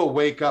most people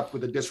wake up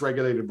with a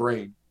dysregulated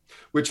brain,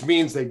 which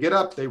means they get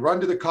up, they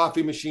run to the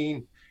coffee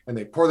machine, and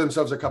they pour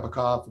themselves a cup of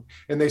coffee,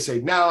 and they say,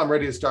 now I'm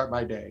ready to start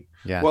my day.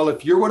 Yeah. Well,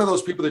 if you're one of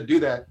those people that do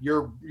that,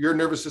 your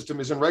nervous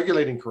system isn't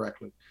regulating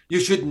correctly. You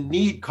shouldn't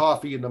need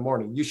coffee in the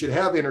morning. You should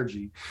have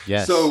energy.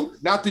 Yes. So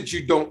not that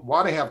you don't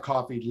want to have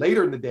coffee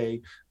later in the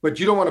day, but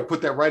you don't want to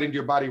put that right into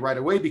your body right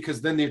away,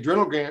 because then the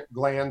adrenal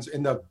glands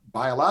in the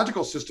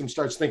biological system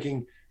starts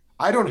thinking,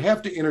 I don't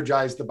have to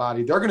energize the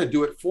body. They're going to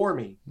do it for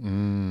me.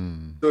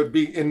 So it'd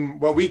be in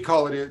what we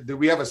call it,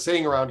 we have a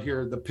saying around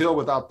here, the pill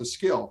without the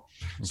skill.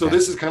 So Okay.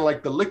 this is kind of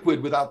like the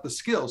liquid without the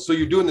skill. So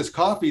you're doing this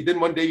coffee, then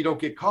one day you don't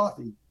get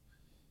coffee.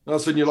 All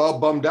of a sudden you're all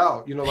bummed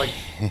out, like,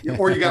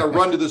 or you got to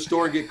run to the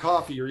store and get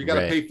coffee, or you got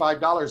to Right. pay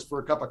 $5 for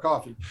a cup of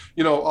coffee,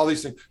 all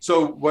these things.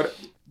 So what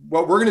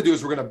we're going to do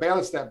is we're going to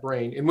balance that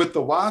brain. And with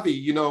the Wabi,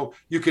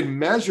 you can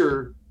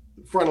measure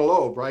frontal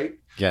lobe, right?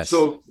 Yes.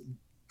 So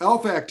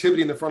alpha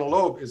activity in the frontal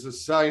lobe is a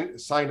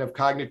sign of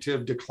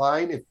cognitive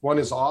decline. If one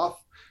is off,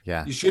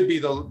 Yeah. you should be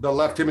the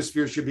left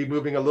hemisphere should be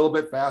moving a little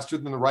bit faster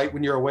than the right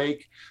when you're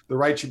awake. The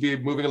right should be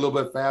moving a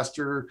little bit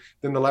faster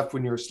than the left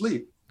when you're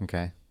asleep.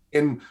 Okay.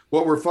 And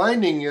what we're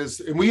finding is,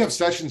 and we have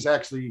sessions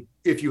actually,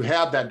 if you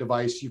have that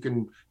device, you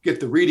can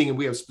get the reading, and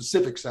we have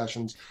specific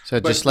sessions.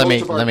 So But just let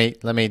most of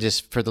our- me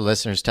just for the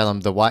listeners tell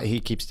them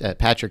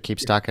Patrick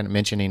keeps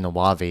mentioning the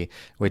Wavi,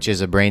 which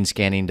is a brain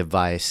scanning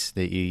device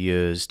that you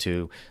use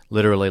to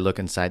literally look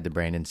inside the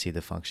brain and see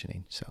the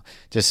functioning. So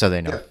just so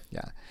they know.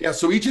 Yeah. Yeah.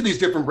 So each of these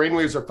different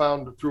brainwaves are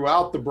found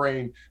throughout the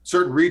brain.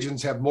 Certain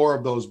regions have more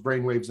of those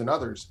brainwaves than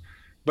others.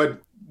 But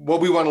what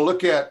we want to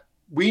look at,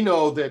 we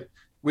know that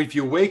if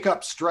you wake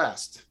up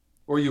stressed,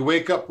 or you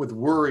wake up with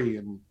worry,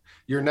 and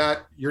you're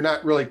not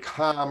really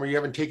calm, or you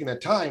haven't taken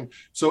that time.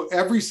 So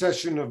every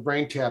session of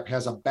brain tap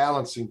has a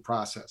balancing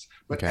process,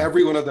 but Okay.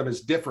 every one of them is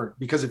different,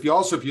 because if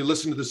you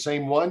listen to the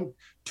same one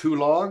too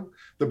long,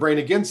 the brain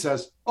again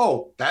says,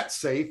 oh, that's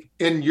safe.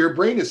 And your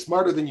brain is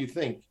smarter than you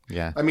think.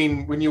 Yeah. I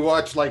mean, when you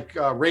watch like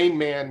Rain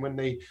Man, when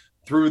they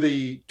threw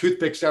the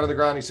toothpicks down on the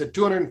ground, he said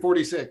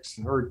 246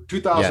 or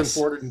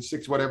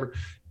 2,406, whatever.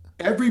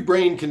 Every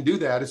brain can do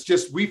that. It's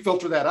just we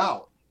filter that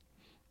out,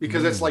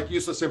 because it's like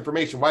useless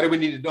information. Why do we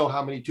need to know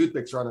how many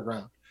toothpicks are on the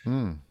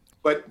ground?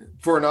 But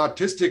for an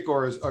autistic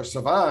or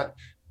savant,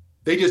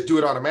 they just do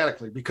it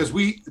automatically, because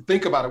we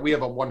think about it. We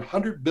have a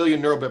 100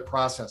 billion neurobit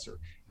processor.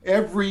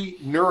 Every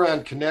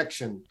neuron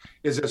connection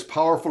is as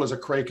powerful as a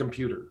Cray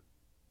computer.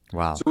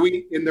 Wow. So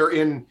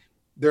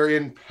they're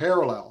in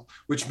parallel,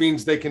 which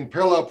means they can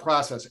parallel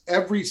process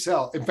every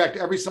cell. In fact,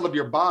 every cell of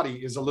your body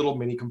is a little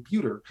mini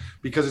computer,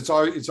 because it's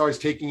always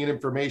taking in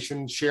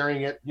information,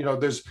 sharing it.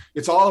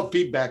 It's all a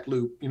feedback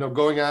loop,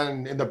 going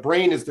on, and the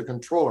brain is the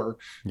controller.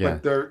 Yeah.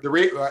 But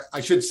I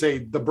should say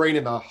the brain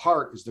and the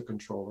heart is the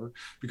controller,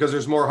 because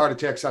there's more heart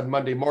attacks on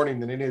Monday morning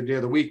than any other day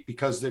of the week,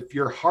 because if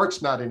your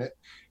heart's not in it,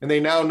 and they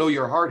now know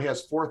your heart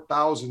has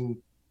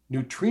 4,000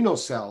 neutrino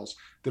cells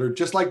that are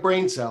just like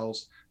brain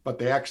cells, but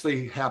they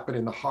actually happen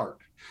in the heart.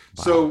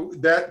 Wow. So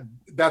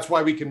that's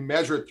why we can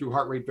measure it through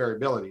heart rate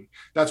variability.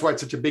 That's why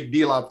it's such a big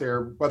deal out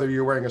there, whether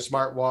you're wearing a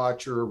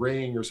smartwatch or a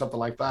ring or something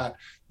like that,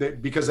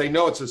 because they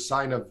know it's a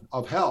sign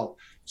of health.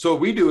 So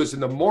what we do is in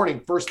the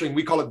morning, first thing,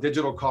 we call it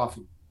digital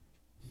coffee.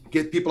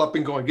 Get people up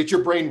and going, get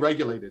your brain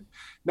regulated.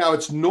 Now,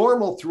 it's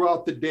normal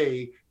throughout the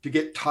day to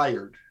get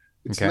tired.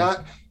 It's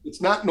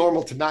not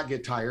normal to not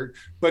get tired,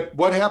 but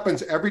what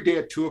happens every day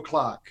at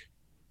 2:00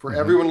 for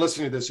everyone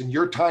listening to this in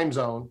your time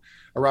zone,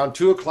 around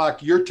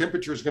 2:00, your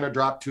temperature is going to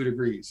drop 2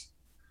 degrees.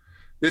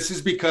 This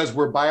is because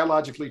we're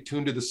biologically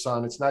tuned to the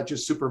sun. It's not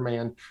just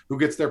Superman who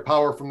gets their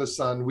power from the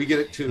sun. We get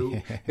it too.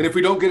 And if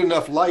we don't get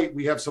enough light,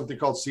 we have something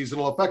called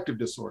seasonal affective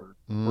disorder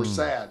or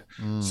SAD.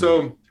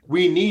 So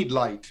we need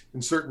light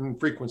in certain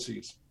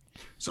frequencies.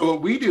 So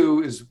what we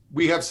do is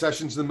we have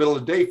sessions in the middle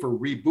of the day for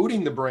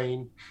rebooting the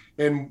brain.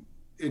 And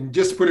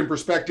just to put in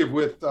perspective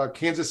with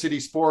Kansas City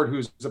Sport,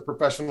 who's a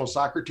professional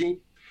soccer team,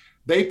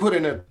 they put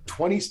in a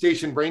 20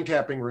 station brain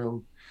tapping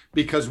room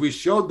because we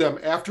showed them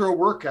after a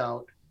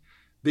workout,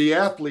 the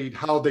athlete,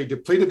 how they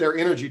depleted their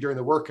energy during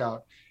the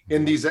workout.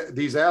 And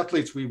these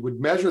athletes, we would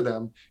measure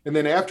them. And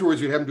then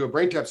afterwards, we'd have them do a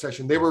brain tap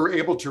session. They were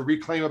able to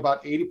reclaim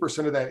about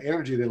 80% of that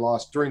energy they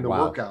lost during the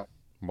workout.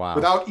 Wow.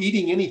 Without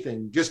eating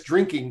anything, just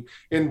drinking.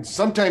 And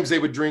sometimes they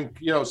would drink,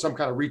 some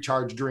kind of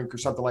recharge drink or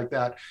something like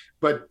that,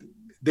 but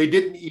they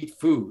didn't eat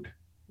food.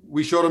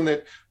 We showed them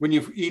that when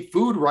you eat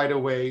food right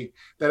away,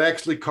 that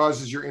actually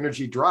causes your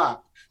energy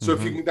drop. So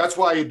if you can, that's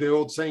why the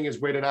old saying is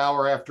wait an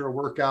hour after a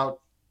workout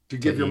to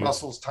give your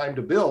muscles time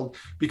to build,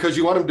 because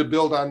you want them to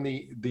build on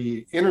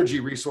the energy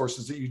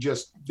resources that you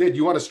just did.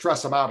 You want to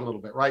stress them out a little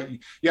bit, right?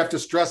 You have to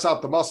stress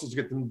out the muscles to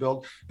get them to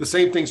build. The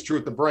same thing's true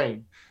with the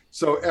brain.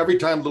 So every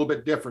time a little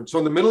bit different. So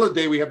in the middle of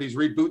the day, we have these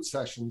reboot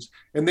sessions.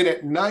 And then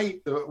at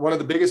night, one of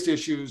the biggest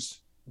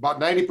issues, about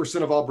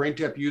 90% of all brain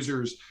tap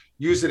users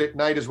use it at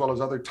night as well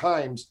as other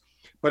times,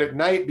 but at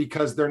night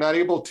because they're not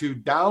able to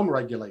down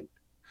regulate.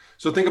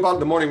 So think about in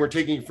the morning, we're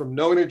taking you from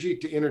no energy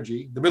to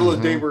energy. The middle of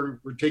the day, we're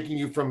taking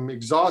you from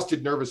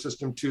exhausted nervous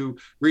system to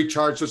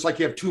recharge. So it's like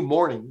you have 2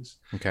 mornings.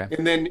 Okay.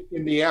 And then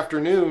in the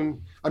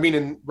afternoon,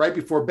 right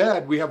before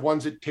bed, we have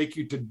ones that take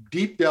you to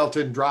deep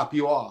delta and drop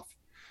you off.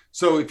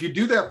 So if you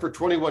do that for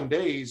 21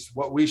 days,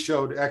 what we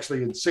showed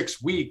actually in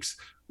 6 weeks,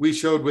 we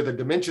showed with a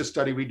dementia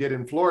study we did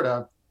in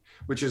Florida,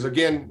 which is,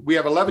 again, we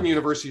have 11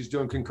 universities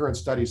doing concurrent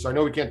studies. So I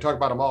know we can't talk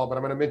about them all, but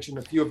I'm going to mention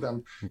a few of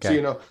them.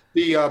 Okay.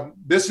 So,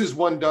 this is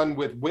one done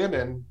with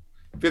women,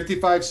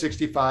 55,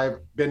 65,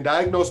 been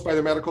diagnosed by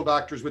their medical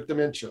doctors with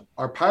dementia.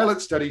 Our pilot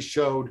study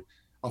showed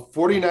a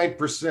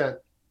 49%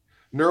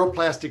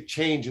 neuroplastic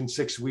change in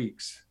 6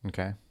 weeks.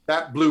 Okay.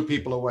 That blew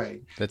people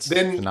away. That's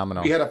then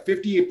phenomenal. We had a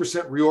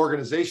 58%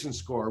 reorganization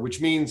score,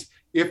 which means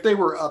if they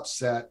were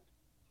upset,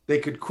 they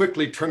could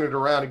quickly turn it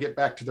around and get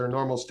back to their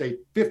normal state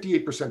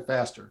 58%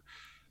 faster.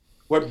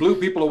 What blew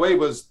people away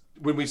was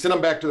when we sent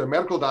them back to their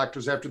medical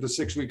doctors after the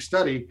 6-week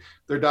study,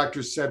 their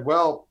doctors said,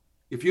 well,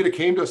 if you'd have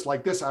came to us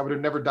like this, I would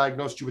have never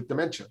diagnosed you with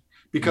dementia,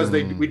 because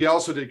we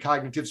also did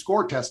cognitive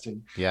score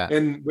testing. Yeah.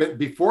 And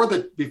before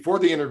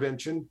the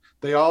intervention,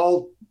 they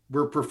all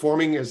were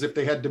performing as if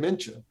they had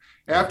dementia.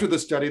 After the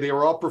study, they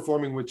were all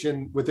performing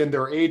within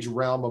their age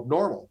realm of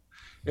normal.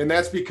 And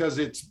that's because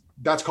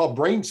that's called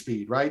brain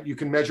speed, right? You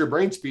can measure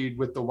brain speed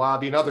with the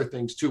WAVI and other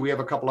things too. We have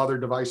a couple other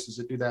devices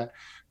that do that.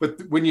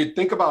 But when you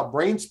think about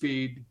brain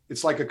speed,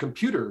 it's like a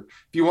computer.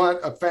 If you want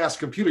a fast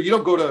computer, you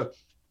don't go to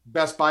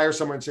Best Buy or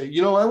somewhere and say,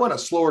 I want a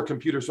slower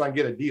computer so I can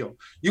get a deal.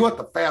 You want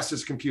the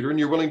fastest computer and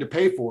you're willing to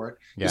pay for it.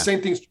 Yeah. The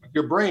same thing's with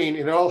your brain,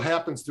 and it all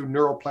happens through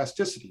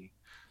neuroplasticity.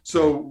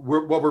 So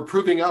what we're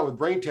proving out with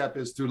brain tap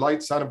is through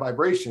light, sound, and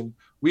vibration,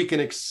 we can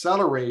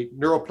accelerate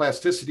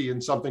neuroplasticity in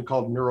something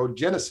called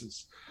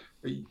neurogenesis.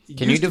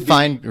 Can you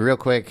define real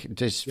quick,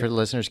 just for the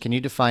listeners, can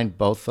you define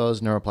both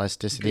those,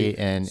 neuroplasticity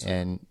and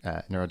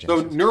neurogenesis?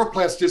 So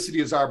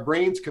neuroplasticity is our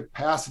brain's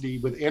capacity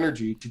with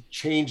energy to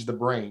change the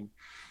brain.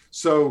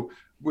 So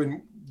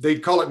when they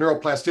call it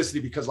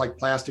neuroplasticity because like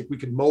plastic, we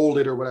could mold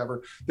it or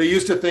whatever. They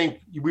used to think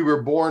we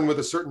were born with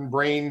a certain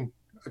brain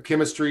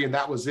chemistry and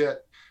that was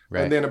it.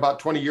 Right. And then about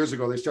 20 years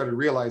ago, they started to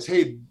realize,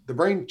 hey, the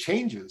brain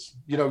changes.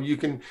 You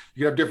can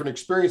have different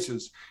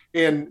experiences.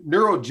 And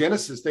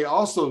neurogenesis, they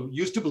also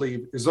used to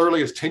believe as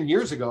early as 10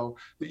 years ago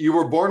that you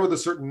were born with a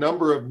certain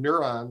number of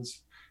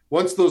neurons.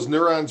 Once those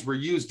neurons were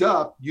used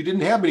up, you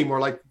didn't have any more.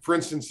 Like, for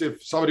instance,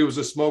 if somebody was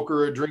a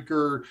smoker, a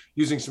drinker,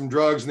 using some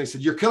drugs, and they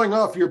said, you're killing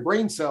off your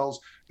brain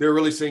cells, they're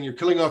really saying you're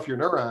killing off your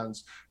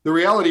neurons. The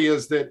reality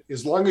is that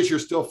as long as you're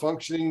still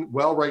functioning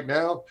well right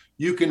now,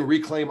 you can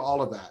reclaim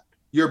all of that.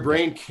 Your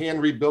brain can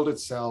rebuild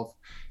itself.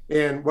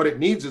 And what it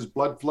needs is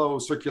blood flow,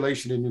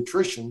 circulation, and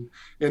nutrition.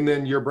 And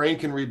then your brain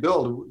can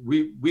rebuild.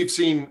 We've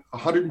seen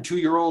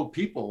 102-year-old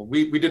people.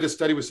 We did a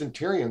study with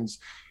centurions,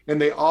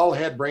 and they all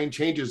had brain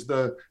changes.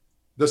 The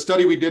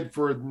study we did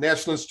for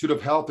National Institute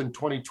of Health in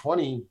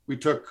 2020, we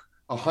took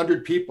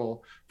 100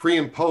 people pre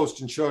and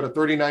post and showed a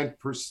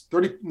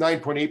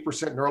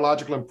 39.8%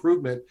 neurological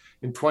improvement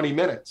in 20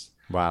 minutes.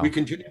 Wow. We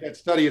continued that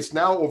study. It's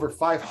now over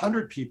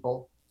 500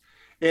 people.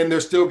 And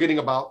they're still getting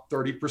about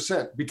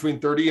 30%,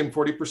 between 30 and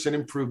 40%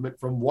 improvement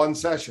from one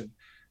session.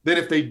 Then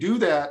if they do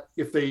that,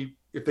 if they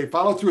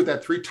follow through with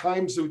that 3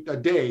 times a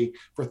day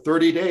for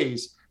 30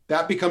 days,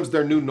 that becomes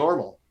their new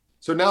normal.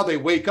 So now they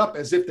wake up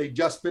as if they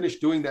just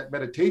finished doing that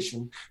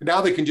meditation. And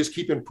now they can just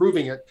keep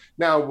improving it.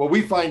 Now, what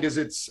we find is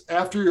it's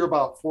after you're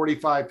about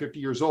 45, 50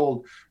 years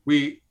old,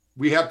 we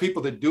have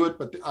people that do it,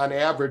 but on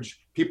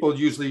average, people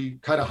usually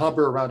kind of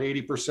hover around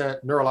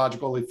 80%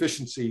 neurological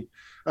efficiency,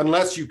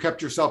 unless you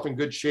kept yourself in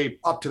good shape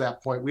up to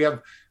that point. We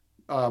have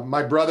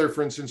my brother,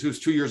 for instance, who's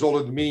 2 years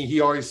older than me.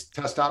 He always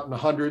tests out in the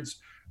hundreds.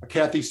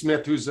 Kathy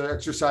Smith, who's an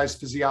exercise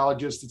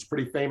physiologist that's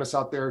pretty famous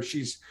out there.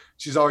 She's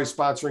always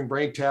sponsoring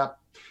Brain Tap.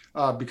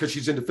 because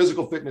she's into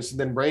physical fitness and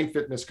then brain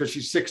fitness because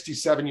she's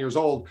 67 years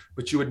old,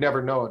 but you would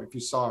never know it if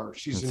you saw her.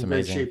 She's in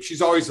great shape.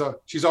 She's always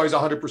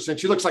 100%.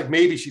 She looks like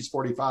maybe she's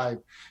 45.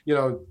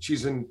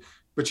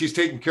 But she's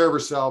taking care of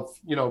herself,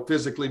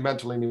 physically,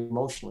 mentally, and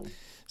emotionally.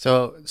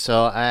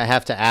 So I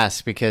have to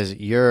ask, because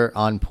you're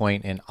on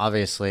point and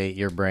obviously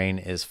your brain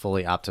is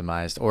fully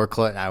optimized, or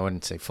I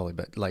wouldn't say fully,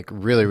 but like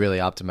really, really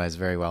optimized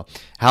very well.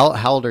 How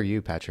old are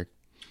you, Patrick?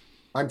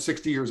 I'm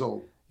 60 years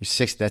old. You're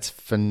 60. That's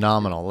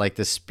phenomenal. Like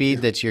the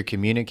speed that you're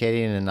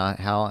communicating and not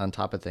how on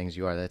top of things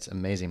you are. That's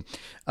amazing.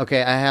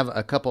 Okay, I have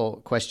a couple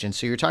questions.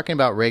 So you're talking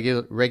about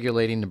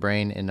regulating the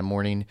brain in the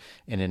morning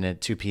and then at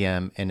 2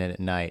 p.m. and then at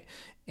night.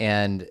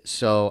 And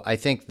so I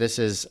think this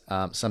is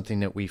something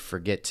that we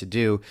forget to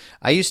do.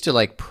 I used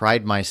to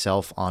pride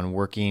myself on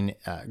working,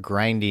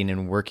 grinding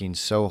and working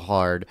so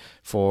hard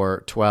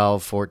for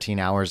 12, 14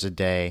 hours a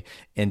day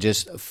and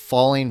just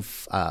falling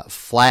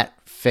flat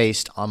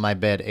faced on my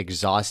bed,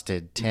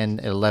 exhausted,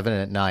 10, 11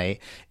 at night,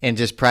 and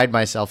just pride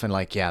myself in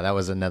that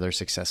was another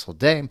successful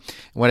day. And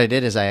what I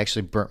did is I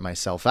actually burnt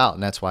myself out.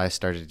 And that's why I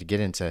started to get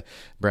into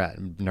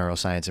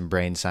neuroscience and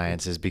brain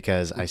sciences,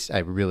 because I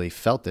really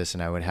felt this,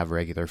 and I would have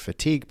regular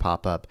fatigue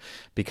pop up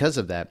because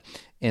of that.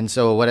 And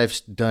so what I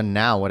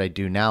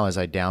do now is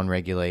I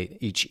down-regulate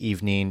each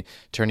evening,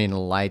 turning the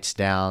lights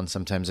down.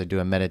 Sometimes I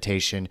do a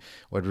meditation.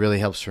 What really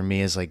helps for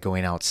me is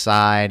going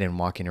outside and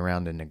walking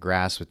around in the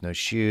grass with no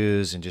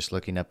shoes and just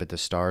looking up at the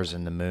stars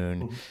and the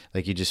moon.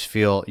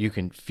 Mm-hmm. You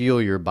can feel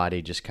your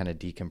body just kind of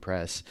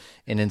decompress.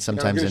 And then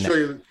sometimes I'm going to show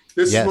you.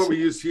 This is what we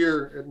use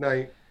here at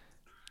night.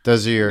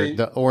 Those are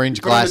the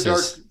orange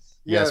glasses.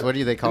 Yes. What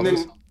do they call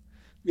those?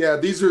 Yeah,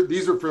 these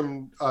are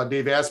from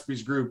Dave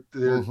Asprey's group.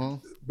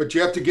 Mm-hmm. But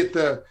you have to get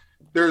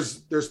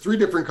there's 3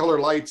 different color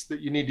lights that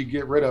you need to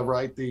get rid of,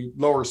 right? The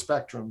lower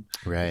spectrum.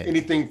 Right.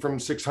 Anything from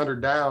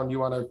 600 down, you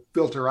want to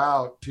filter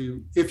out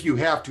to, if you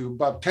have to.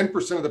 About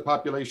 10% of the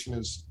population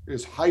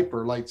is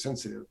hyper light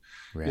sensitive.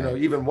 Right.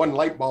 Even one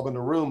light bulb in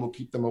the room will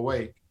keep them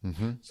awake.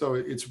 Mm-hmm. So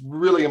it's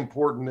really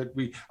important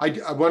that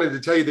I wanted to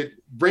tell you that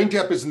brain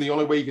tap isn't the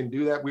only way you can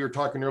do that. We were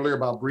talking earlier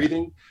about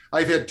breathing.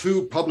 I've had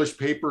 2 published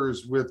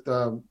papers with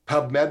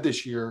PubMed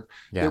this year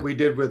that we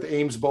did with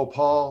Ames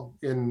Bhopal.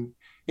 In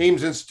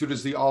Ames Institute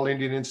is the All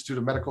Indian Institute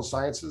of Medical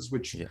Sciences,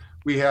 which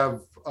we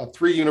have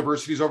 3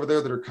 universities over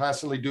there that are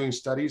constantly doing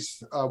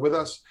studies with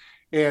us.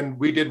 And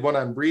we did one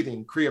on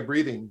breathing, Kriya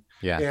breathing.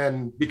 Yeah.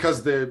 And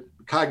because the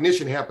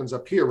cognition happens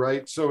up here,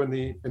 right? So in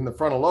the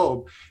frontal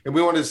lobe, and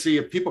we wanted to see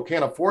if people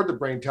can't afford the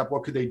brain tap,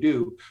 what could they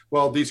do?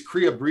 Well, these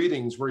Kriya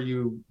breathings where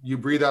you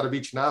breathe out of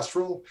each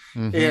nostril,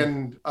 mm-hmm.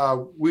 and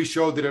we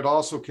showed that it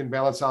also can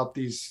balance out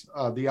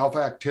the alpha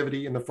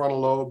activity in the frontal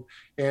lobe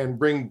and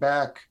bring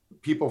back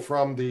people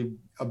from the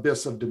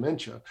abyss of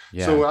dementia.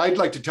 Yeah. So what I'd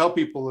like to tell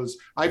people is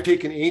I've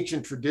taken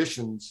ancient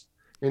traditions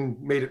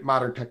and made it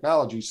modern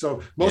technology.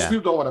 So most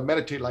people don't want to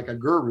meditate like a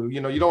guru.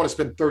 You don't want to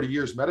spend 30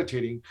 years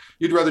meditating.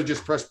 You'd rather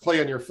just press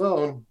play on your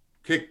phone,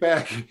 kick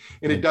back,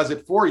 and it does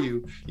it for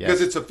you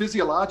because it's a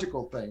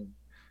physiological thing.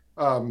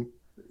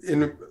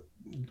 In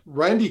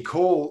Randy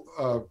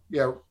Cole,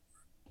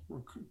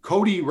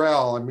 Cody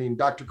Rell,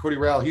 Dr. Cody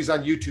Rell, he's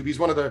on YouTube. He's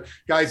one of the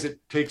guys that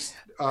takes,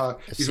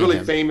 he's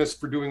really famous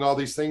for doing all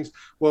these things.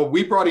 Well,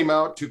 we brought him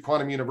out to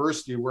Quantum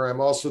University, where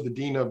I'm also the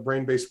Dean of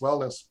Brain-Based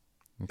Wellness.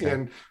 Okay.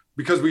 And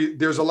because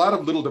there's a lot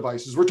of little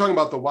devices. We're talking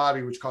about the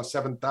Wadi, which costs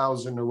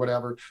 $7,000 or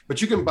whatever, but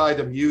you can buy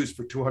them used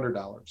for $200,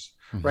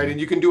 mm-hmm. right? And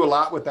you can do a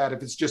lot with that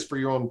if it's just for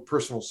your own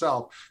personal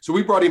self. So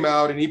we brought him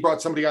out, and he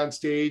brought somebody on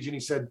stage, and he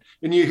said,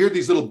 and you hear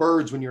these little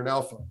birds when you're an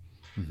alpha.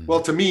 Mm-hmm.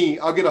 Well, to me,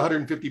 I'll get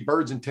 150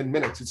 birds in 10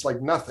 minutes. It's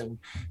like nothing,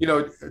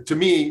 to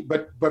me,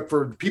 but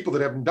for people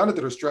that haven't done it,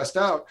 that are stressed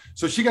out.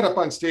 So she got up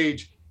on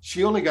stage.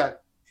 She only got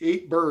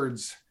 8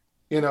 birds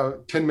in a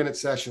 10-minute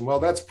session. Well,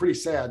 that's pretty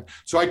sad.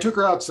 So I took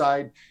her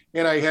outside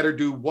and I had her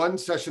do 1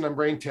 session on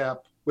brain tap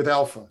with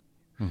alpha.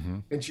 Mm-hmm.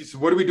 And she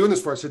said, what are we doing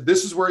this for? I said,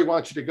 this is where he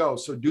wants you to go.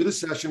 So do the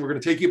session. We're going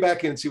to take you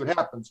back in and see what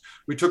happens.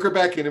 We took her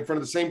back in front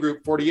of the same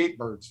group, 48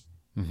 birds.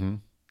 Mm-hmm.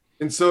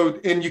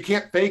 And you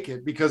can't fake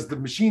it because the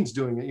machine's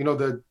doing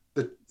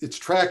it, it's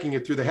tracking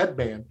it through the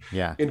headband.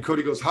 Yeah. And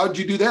Cody goes, how'd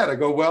you do that? I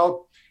go,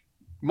 well,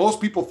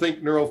 most people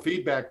think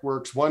neurofeedback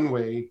works one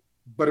way,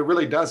 but it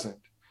really doesn't.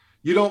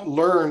 You don't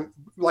learn,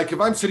 like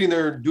if I'm sitting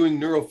there doing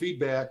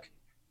neurofeedback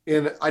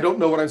and I don't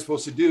know what I'm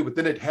supposed to do, but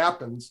then it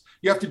happens,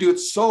 you have to do it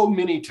so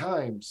many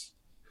times.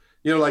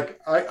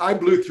 I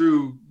blew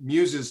through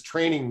Muse's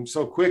training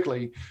so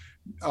quickly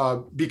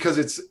because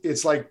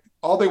it's like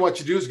all they want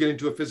you to do is get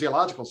into a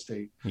physiological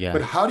state. Yeah.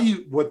 But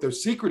what the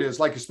secret is,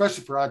 like,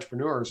 especially for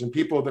entrepreneurs and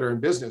people that are in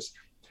business,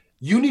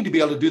 you need to be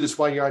able to do this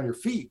while you're on your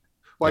feet,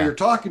 while you're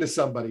talking to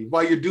somebody,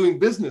 while you're doing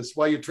business,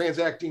 while you're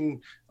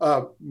transacting.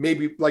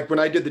 Maybe like when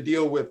I did the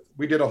deal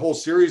we did a whole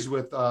series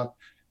with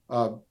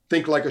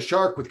Think Like a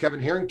Shark with Kevin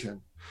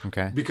Harrington.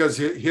 Okay. Because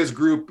his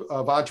group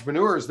of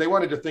entrepreneurs, they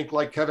wanted to think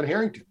like Kevin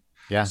Harrington.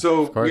 Yeah.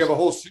 So we have a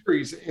whole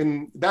series,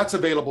 and that's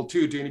available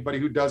too to anybody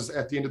who does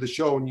at the end of the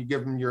show, and you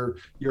give them your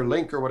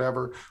link or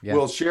whatever. Yeah.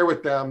 We'll share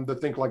with them the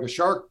Think Like a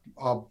Shark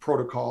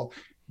protocol.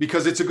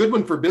 because it's a good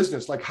one for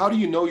business. Like, how do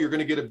you know you're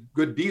going to get a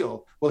good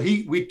deal? Well,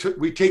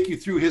 we take you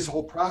through his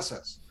whole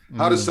process.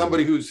 How does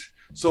somebody who's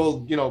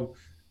sold,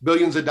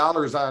 billions of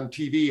dollars on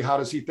TV, how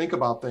does he think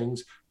about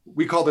things?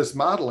 We call this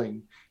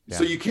modeling. Yeah.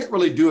 So you can't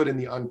really do it in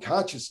the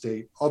unconscious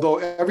state, although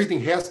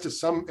everything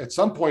at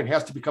some point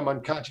has to become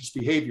unconscious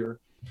behavior,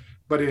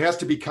 but it has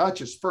to be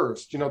conscious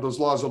first. Those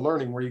laws of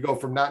learning where you go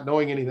from not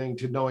knowing anything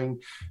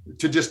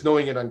to just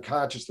knowing it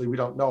unconsciously. We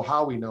don't know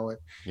how we know it.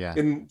 Yeah.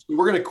 And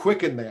we're going to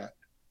quicken that.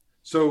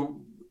 So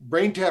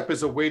BrainTap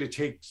is a way to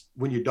take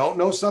when you don't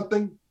know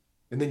something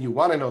and then you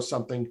want to know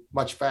something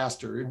much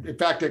faster. In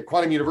fact, at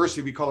Quantum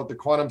University, we call it the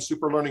Quantum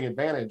Super Learning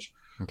Advantage.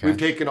 Okay. We've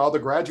taken all the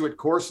graduate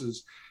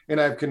courses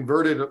and I've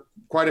converted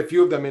quite a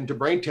few of them into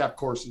BrainTap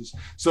courses.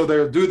 So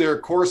they'll do their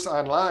course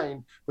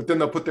online, but then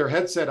they'll put their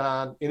headset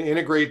on and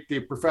integrate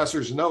the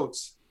professor's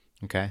notes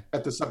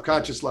at the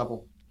subconscious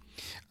level.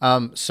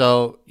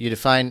 So you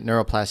define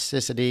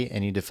neuroplasticity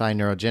and you define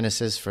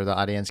neurogenesis. For the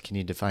audience, can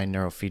you define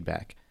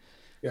neurofeedback?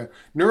 Yeah.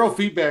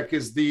 Neurofeedback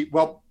is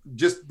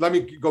just let me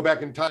go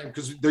back in time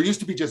because there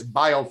used to be just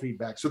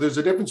biofeedback. So there's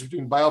a difference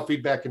between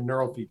biofeedback and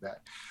neurofeedback.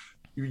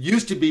 It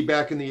used to be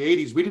back in the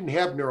 80s, we didn't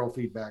have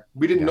neurofeedback.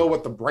 We didn't know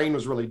what the brain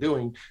was really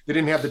doing. They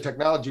didn't have the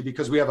technology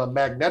because we have a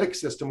magnetic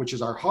system, which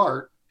is our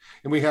heart,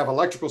 and we have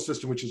electrical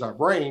system, which is our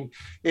brain.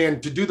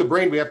 And to do the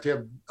brain, we have to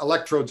have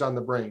electrodes on the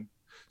brain.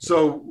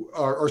 So,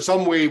 or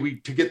some way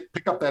to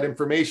pick up that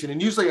information,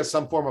 and usually as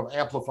some form of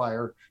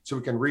amplifier so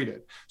we can read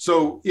it.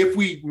 So if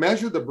we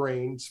measure the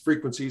brain's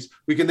frequencies,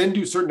 we can then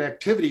do certain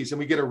activities and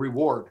we get a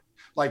reward,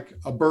 like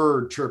a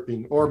bird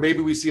chirping, or maybe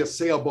we see a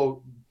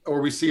sailboat,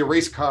 or we see a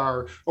race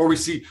car, or we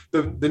see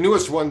the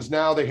newest ones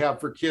now they have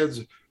for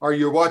kids are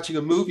you're watching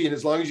a movie, and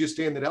as long as you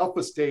stay in that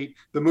alpha state,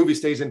 the movie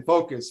stays in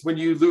focus. When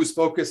you lose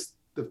focus,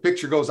 the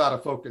picture goes out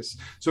of focus.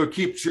 So it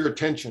keeps your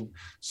attention.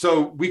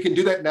 So we can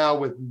do that now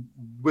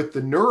with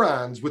the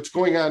neurons, what's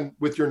going on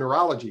with your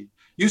neurology.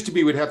 Used to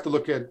be we'd have to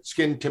look at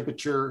skin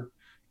temperature,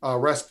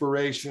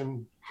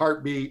 respiration,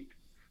 heartbeat.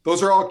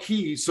 Those are all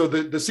keys. So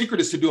the secret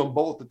is to do them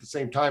both at the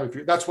same time.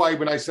 That's why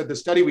when I said the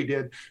study we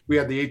did, we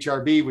had the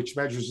HRB, which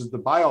measures the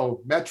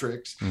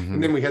biometrics,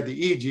 and then we had the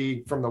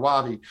EEG from the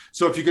WAVI.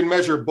 So if you can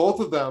measure both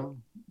of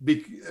them,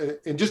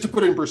 and just to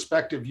put it in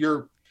perspective,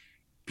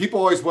 people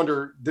always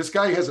wonder, this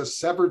guy has a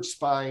severed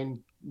spine.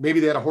 Maybe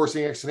they had a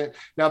horsing accident.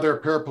 Now they're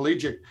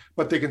paraplegic,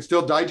 but they can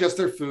still digest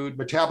their food,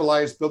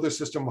 metabolize, build their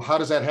system. How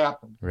does that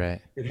happen?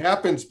 Right. It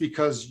happens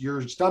because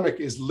your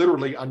stomach is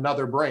literally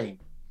another brain.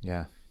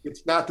 Yeah.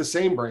 It's not the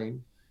same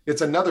brain.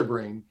 It's another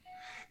brain.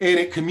 And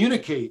it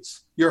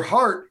communicates. Your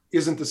heart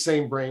isn't the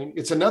same brain.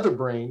 It's another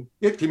brain.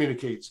 It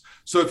communicates.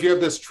 So if you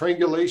have this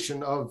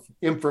triangulation of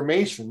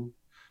information,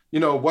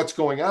 what's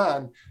going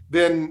on,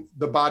 then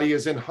the body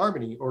is in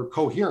harmony or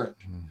coherent.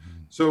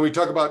 Mm-hmm. So when we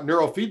talk about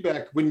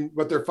neurofeedback,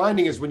 what they're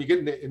finding is when you get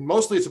into, and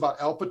mostly it's about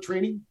alpha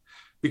training,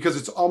 because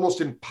it's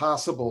almost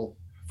impossible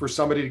for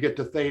somebody to get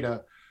to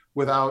theta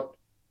without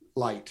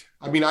light.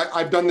 I mean,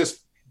 I've done this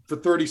for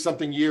 30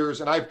 something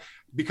years, and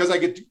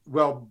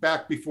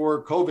back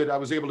before COVID, I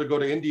was able to go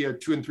to India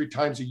 2 and 3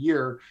 times a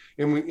year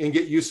and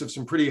get use of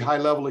some pretty high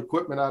level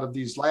equipment out of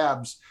these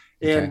labs.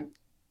 And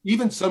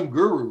even some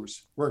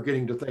gurus weren't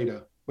getting to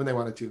theta when they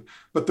wanted to,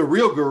 but the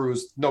real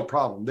gurus, no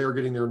problem. They were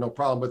getting there, no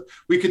problem. But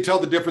we could tell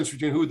the difference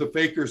between who the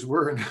fakers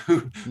were and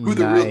who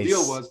the real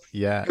deal was.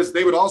 Yeah. Because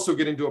they would also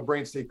get into a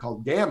brain state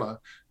called gamma,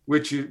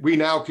 which we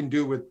now can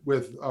do with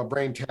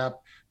BrainTap.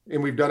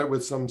 And we've done it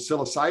with some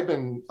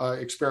psilocybin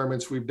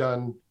experiments we've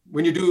done.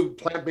 When you do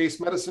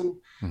plant-based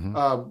medicine,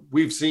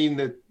 we've seen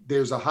that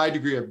there's a high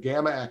degree of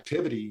gamma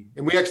activity.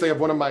 And we actually have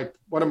one of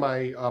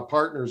my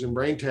partners in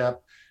BrainTap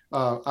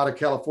out of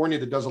California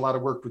that does a lot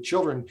of work with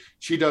children.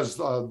 She does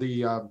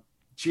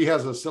she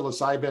has a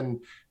psilocybin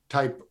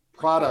type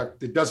product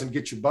that doesn't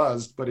get you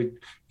buzzed, but it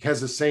has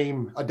the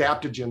same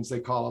adaptogens, they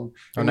call them.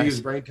 And we use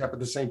BrainTap at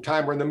the same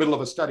time. We're in the middle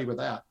of a study with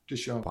that to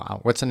show. Wow.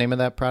 What's the name of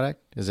that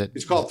product?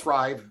 It's called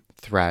Thrive.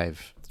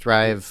 Thrive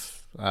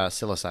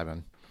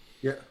psilocybin.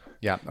 Yeah.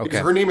 Yeah. Okay.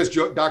 Her name is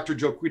Dr.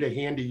 Joquita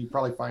Handy. You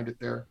probably find it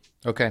there.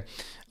 Okay.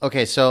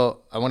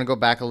 So I want to go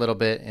back a little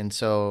bit. And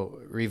so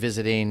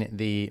revisiting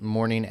the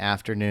morning,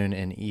 afternoon,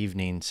 and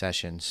evening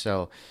sessions.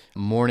 So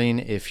morning,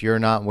 if you're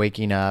not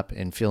waking up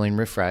and feeling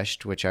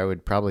refreshed, which I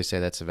would probably say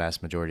that's the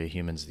vast majority of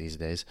humans these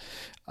days.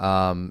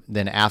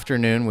 Then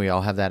afternoon, we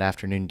all have that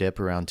afternoon dip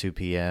around 2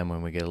 p.m.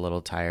 when we get a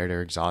little tired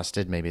or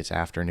exhausted. Maybe it's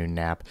afternoon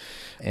nap.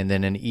 And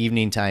then an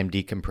evening time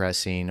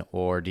decompressing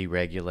or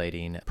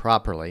deregulating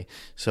properly.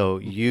 So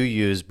you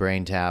use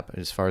BrainTap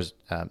as far as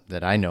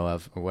that I know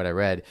of, or what I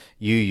read,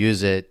 you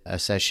use it a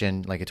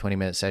session, like a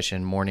 20-minute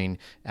session, morning,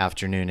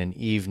 afternoon, and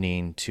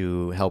evening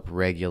to help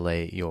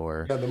regulate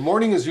your... Yeah, the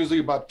morning is usually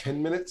about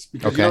 10 minutes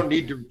because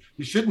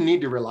you shouldn't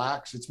need to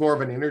relax. It's more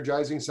of an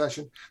energizing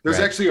session. There's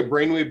actually a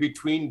brainwave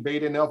between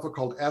beta and alpha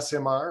called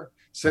SMR,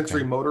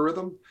 sensory motor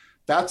rhythm.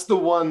 That's the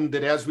one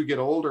that as we get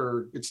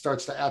older, it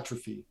starts to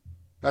atrophy.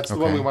 That's the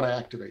one we want to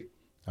activate.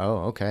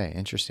 Oh, okay.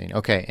 Interesting.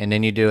 Okay. And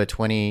then you do a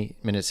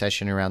 20-minute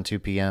session around 2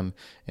 p.m.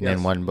 and then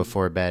Yes. one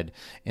before bed.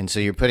 And so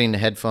you're putting the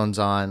headphones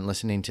on,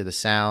 listening to the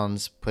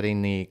sounds,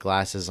 putting the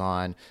glasses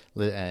on,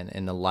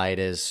 and the light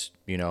is,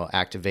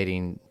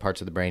 activating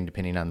parts of the brain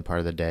depending on the part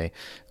of the day,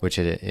 which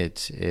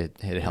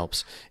it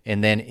helps.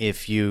 And then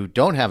if you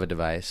don't have a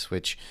device,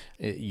 which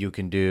you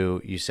can do,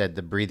 you said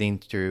the breathing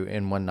through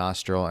in one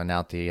nostril and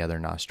out the other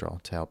nostril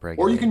to help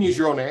regulate. Or you can use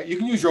your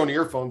own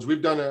earphones.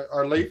 We've done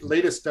our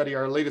latest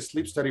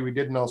sleep study we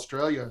did in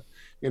Australia,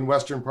 in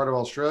western part of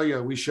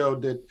Australia. We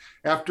showed that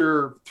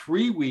after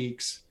 3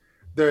 weeks,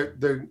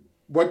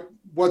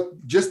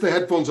 what just the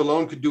headphones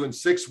alone could do in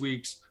 6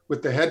 weeks,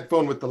 with the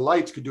headphone with the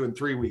lights could do in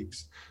 3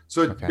 weeks.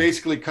 So it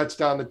basically cuts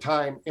down the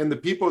time. And the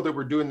people that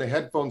were doing the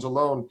headphones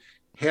alone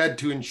had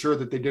to ensure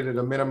that they did it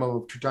a minimum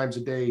of 2 times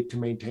a day to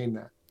maintain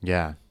that.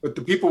 Yeah. But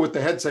the people with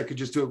the headset could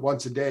just do it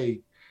once a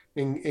day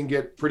and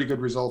get pretty good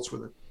results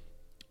with it.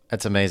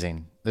 That's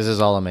amazing. This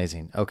is all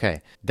amazing.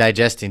 Okay.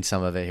 Digesting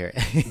some of it here.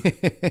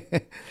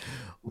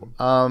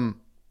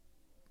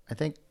 I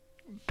think,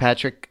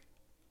 Patrick,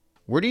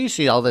 where do you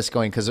see all this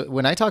going? Because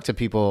when I talk to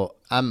people,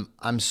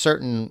 I'm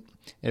certain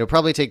it'll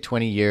probably take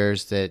 20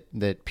 years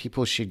that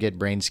people should get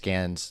brain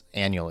scans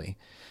annually.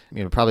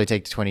 It'll probably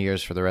take 20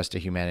 years for the rest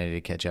of humanity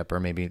to catch up, or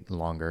maybe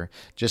longer,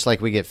 just like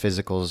we get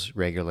physicals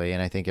regularly.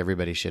 And I think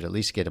everybody should at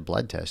least get a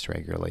blood test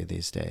regularly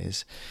these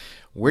days.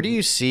 Where do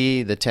you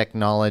see the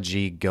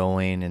technology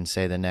going in,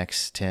 say, the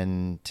next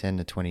 10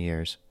 to 20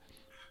 years?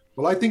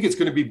 Well, I think it's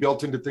going to be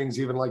built into things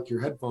even like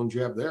your headphones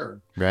you have there.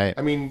 Right.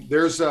 I mean,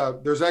 there's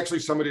actually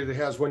somebody that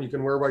has one you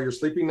can wear while you're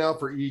sleeping now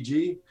for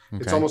EEG.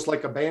 Okay. It's almost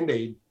like a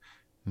Band-Aid.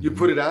 You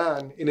put it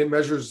on and it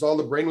measures all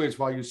the brainwaves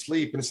while you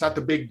sleep. And it's not the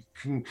big,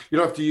 you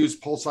don't have to use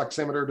pulse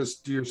oximeter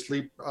to do your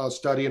sleep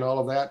study and all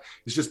of that.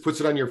 It just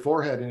puts it on your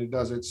forehead and it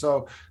does it.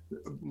 So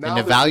now and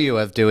the value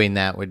of doing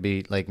that would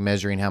be like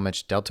measuring how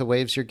much delta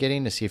waves you're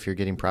getting to see if you're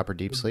getting proper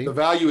deep sleep. The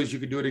value is you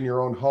could do it in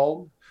your own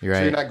home. Right.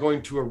 So you're not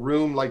going to a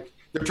room like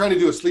they're trying to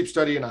do a sleep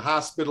study in a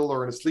hospital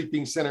or in a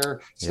sleeping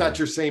center. It's not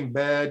your same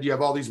bed. You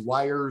have all these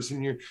wires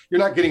and you're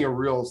not getting a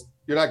real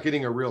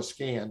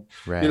scan.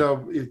 Right.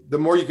 The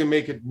more you can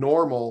make it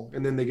normal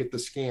and then they get the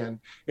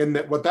scan. And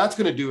what that's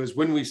going to do is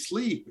when we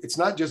sleep, it's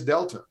not just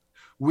delta.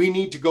 We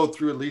need to go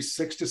through at least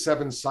 6 to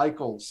 7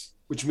 cycles,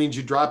 which means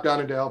you drop down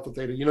into alpha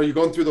theta. You're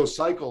going through those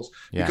cycles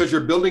because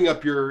you're building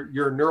up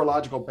your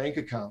neurological bank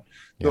account,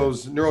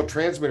 those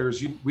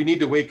neurotransmitters. We need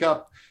to wake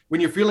up. When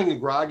you're feeling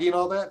groggy and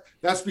all that,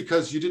 that's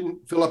because you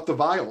didn't fill up the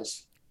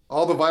vials.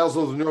 All the vials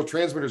of those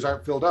neurotransmitters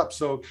aren't filled up.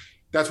 So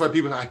that's why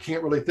people, I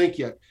can't really think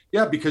yet.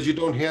 Yeah, because you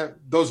don't have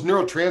those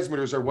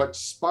neurotransmitters are what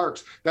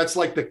sparks. That's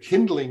like the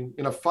kindling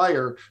in a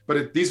fire,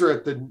 but these are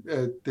at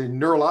the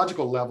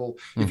neurological level.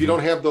 If you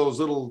don't have those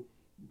little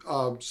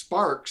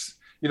sparks,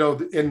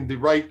 in the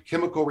right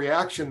chemical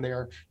reaction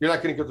there, you're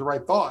not going to get the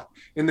right thought.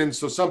 And then,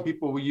 so some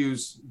people will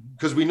use,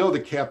 because we know the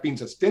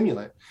caffeine's a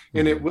stimulant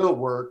and it will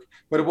work,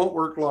 but it won't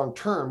work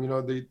long-term.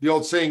 The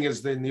old saying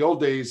is that in the old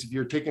days, if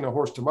you're taking a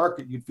horse to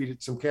market, you'd feed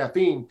it some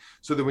caffeine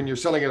so that when you're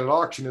selling it at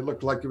auction, it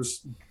looked like it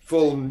was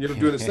full and,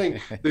 doing this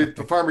thing.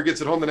 The farmer gets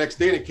it home the next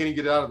day and it can't even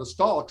get it out of the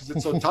stall because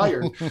it's so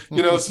tired,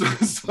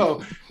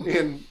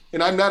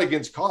 and I'm not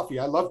against coffee.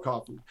 I love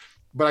coffee.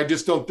 But I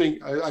just don't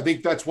think, I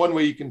think that's one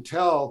way you can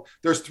tell.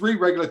 There's 3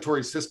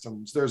 regulatory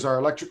systems. There's our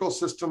electrical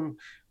system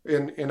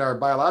and our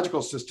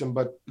biological system,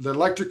 but the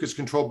electric is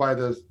controlled by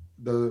the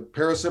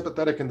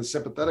parasympathetic and the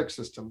sympathetic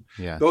system.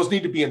 Yeah. Those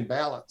need to be in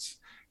balance.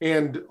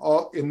 And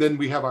then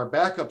we have our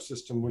backup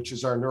system, which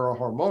is our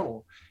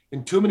neurohormonal.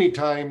 And too many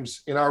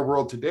times in our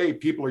world today,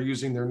 people are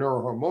using their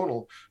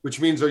neurohormonal, which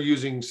means they're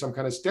using some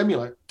kind of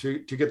stimulant to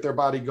get their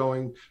body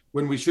going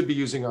when we should be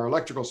using our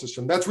electrical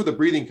system. That's where the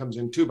breathing comes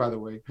in too, by the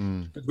way.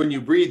 Because when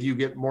you breathe, you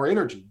get more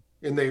energy.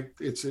 And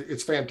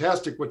it's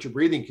fantastic what your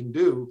breathing can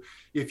do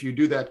if you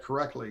do that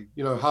correctly,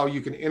 how you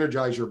can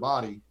energize your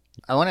body.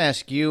 I want to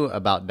ask you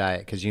about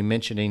diet because you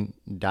mentioning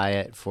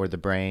diet for the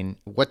brain.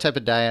 What type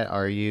of diet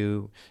are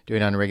you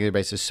doing on a regular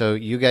basis? So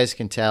you guys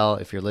can tell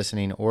if you're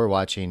listening or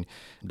watching,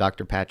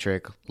 Dr.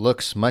 Patrick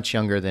looks much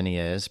younger than he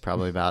is,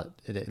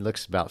 it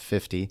looks about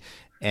 50.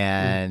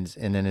 And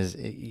then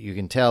you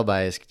can tell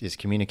by his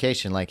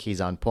communication, like he's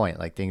on point,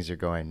 like things are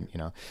going,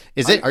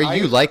 Are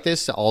you like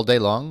this all day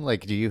long?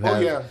 Like, do you have? Oh,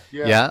 yeah.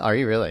 Yeah. Are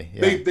you really?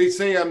 Yeah. They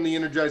say I'm the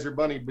Energizer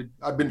Bunny, but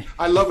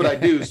I love what I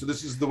do. So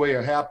this is the way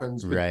it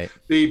happens. But right.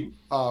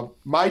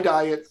 My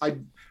diet,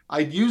 I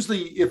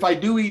usually, if I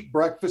do eat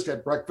breakfast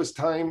at breakfast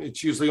time,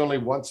 it's usually only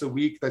once a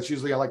week. That's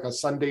usually like a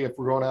Sunday. If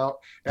we're going out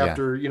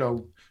after,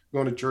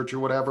 going to church or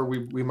whatever,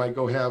 we might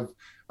go have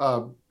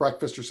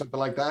breakfast or something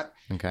like that.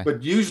 Okay.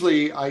 But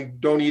usually I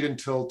don't eat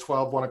until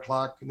 1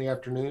 o'clock in the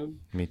afternoon.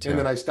 Me too. And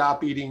then I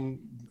stop eating.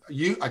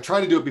 I try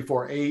to do it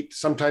before 8.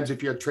 Sometimes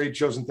if you're at trade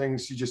shows and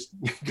things, you just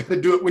got to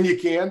do it when you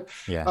can.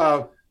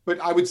 Yeah. But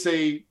I would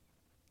say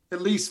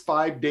at least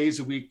 5 days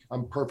a week,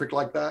 I'm perfect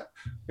like that.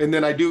 And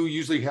then I do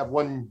usually have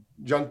one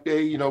junk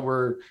day, you know,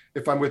 where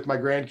if I'm with my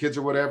grandkids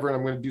or whatever, and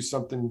I'm going to do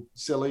something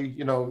silly,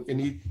 you know,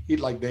 and eat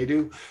like they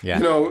do, Yeah.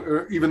 you know,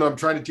 or even though I'm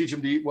trying to teach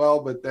them to eat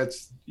well, but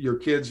that's your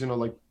kids, you know,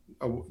 like,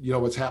 you know,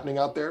 what's happening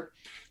out there.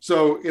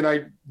 So,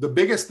 the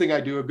biggest thing I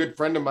do, a good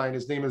friend of mine,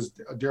 his name is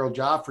Daryl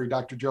Joffrey,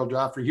 Dr. Daryl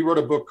Joffrey. He wrote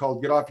a book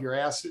called Get Off Your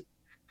Acid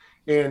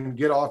and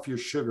Get Off Your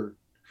Sugar.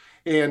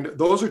 And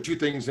those are two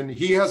things. And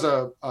he has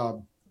a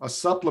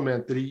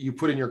supplement that you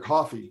put in your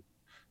coffee.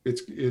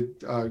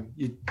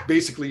 You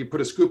basically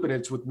put a scoop in it,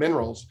 it's with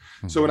minerals.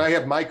 Mm-hmm. So when I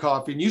have my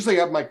coffee, and usually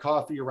I have my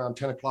coffee around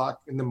 10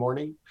 o'clock in the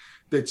morning,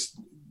 that's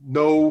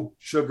no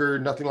sugar,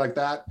 nothing like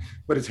that,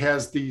 but it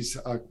has these,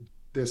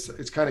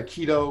 it's kind of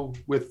keto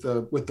with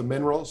the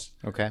minerals.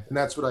 Okay. And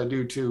that's what I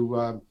do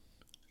to,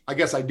 I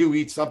guess I do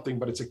eat something,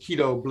 but it's a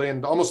keto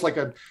blend, almost like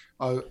a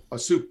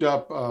souped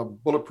up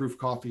bulletproof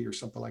coffee or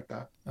something like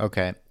that.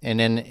 Okay. And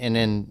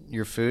then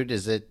your food,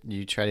 is it,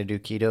 you try to do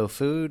keto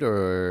food,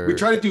 or? We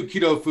try to do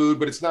keto food,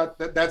 but it's not,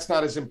 that's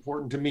not as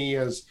important to me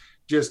as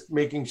just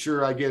making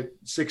sure I get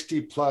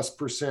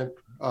 60+%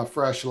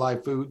 fresh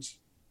live foods.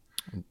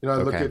 You know, I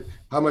look at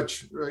how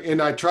much,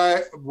 and I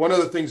try, one of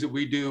the things that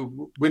we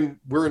do when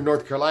we're in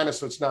North Carolina,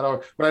 so it's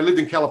not, when I lived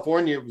in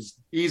California, it was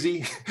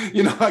easy.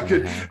 You know, I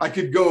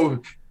could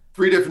go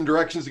 3 different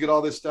directions to get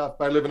all this stuff.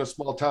 But I live in a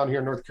small town here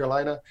in North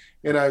Carolina,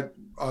 and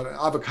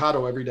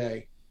avocado every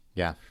day.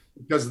 Yeah.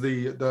 Because of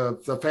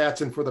the fats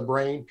and for the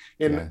brain.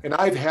 And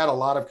I've had a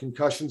lot of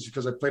concussions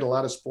because I played a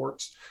lot of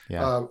sports.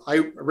 Yeah.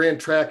 I ran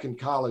track in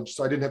college,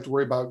 so I didn't have to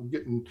worry about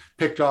getting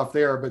picked off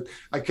there, but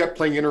I kept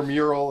playing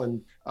intramural,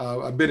 and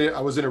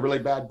I was in a really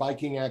bad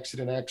biking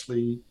accident,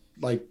 actually,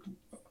 like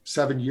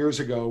 7 years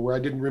ago, where I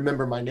didn't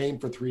remember my name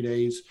for 3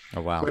 days.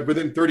 Oh, wow. But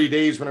within 30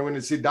 days, when I went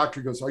to see the doctor,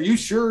 he goes, "Are you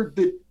sure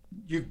that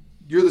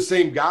you're the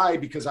same guy?"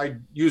 Because I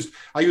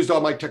used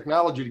all my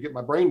technology to get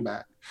my brain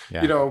back.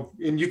 Yeah. You know,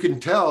 and you can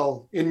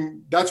tell,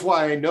 and that's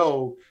why I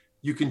know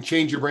you can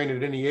change your brain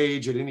at any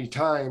age, at any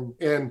time.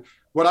 And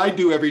what I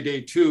do every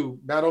day too,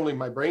 not only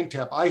my brain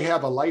tap, I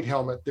have a light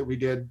helmet that we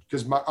did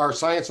because our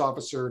science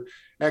officer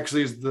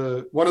actually is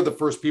one of the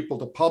first people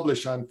to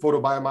publish on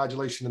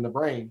photobiomodulation in the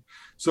brain.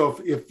 So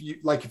if you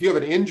have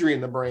an injury in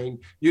the brain,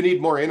 you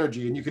need more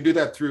energy, and you can do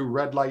that through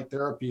red light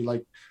therapy,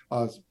 like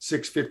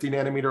 650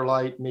 nanometer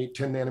light and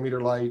 810 nanometer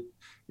light.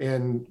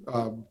 And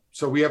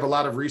so we have a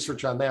lot of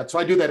research on that. So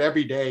I do that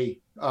every day.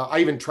 I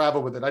even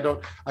travel with it. I do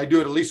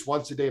it at least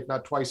once a day, if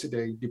not twice a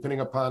day, depending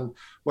upon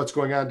what's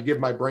going on, to give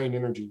my brain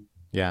energy.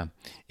 Yeah.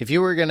 If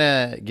you were going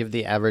to give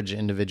the average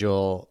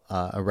individual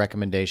a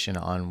recommendation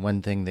on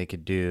one thing they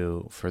could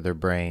do for their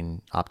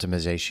brain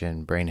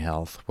optimization, brain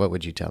health, what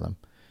would you tell them?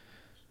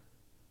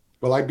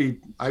 Well,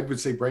 I would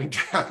say brain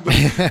tap, but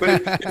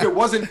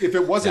if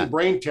it wasn't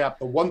brain tap,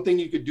 the one thing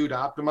you could do to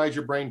optimize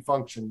your brain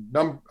function,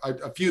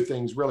 a few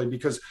things really,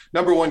 because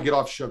number one, get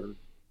off sugar.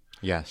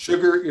 Yes.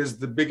 Sugar is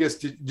the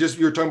biggest. Just,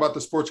 you were talking about the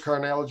sports car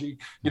analogy.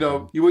 You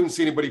know, you wouldn't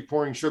see anybody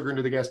pouring sugar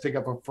into the gas tank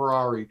of a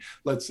Ferrari,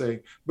 let's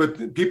say,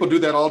 but people do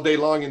that all day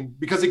long, and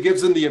because it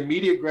gives them the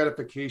immediate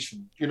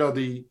gratification. You know,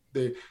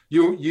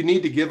 you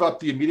need to give up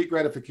the immediate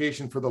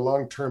gratification for the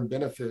long-term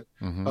benefit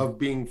of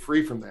being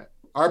free from that.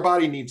 Our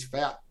body needs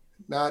fat.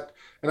 And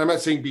I'm not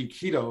saying be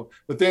keto,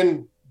 but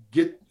then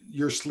get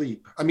your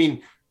sleep. I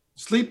mean,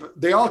 sleep,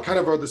 they all kind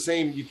of are the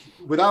same.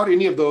 Without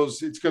any of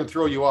those, it's going to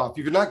throw you off.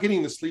 If you're not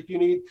getting the sleep you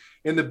need,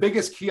 and the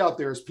biggest key out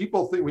there is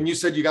people think, when you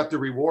said you got the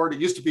reward, it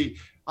used to be,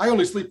 I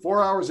only sleep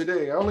 4 hours a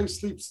day. I only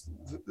sleep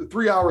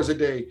 3 hours a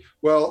day.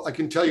 Well, I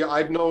can tell you,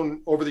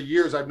 over the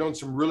years, I've known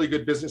some really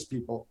good business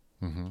people.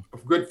 A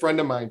good friend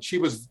of mine, she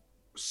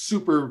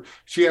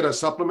had a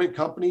supplement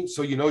company.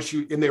 So, you know,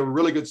 and they were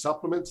really good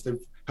supplements. They've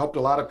helped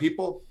a lot of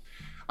people.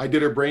 I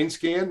did her brain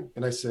scan,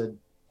 and I said,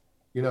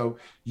 you know,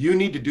 you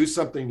need to do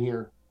something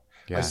here.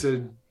 Yeah. I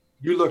said,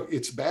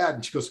 it's bad.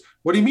 And she goes,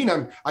 what do you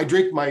mean? I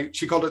drink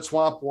she called it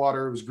swamp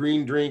water. It was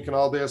green drink and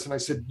all this. And I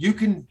said, you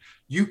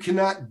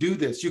cannot do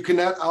this. You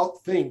cannot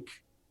outthink.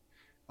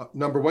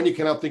 Number one, you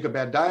can't outthink a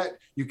bad diet.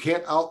 You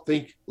can't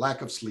outthink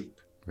lack of sleep.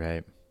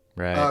 Right.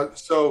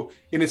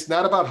 And it's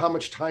not about how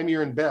much time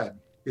you're in bed.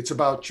 It's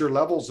about your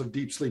levels of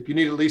deep sleep. You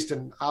need at least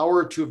an hour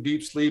or two of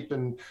deep sleep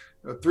and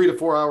 3 to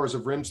 4 hours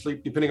of REM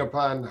sleep, depending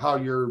upon how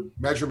your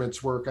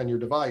measurements work on your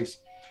device.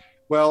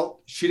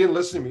 Well, she didn't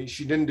listen to me.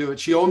 She didn't do it.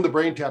 She owned the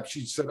brain tap.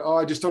 She said, "Oh,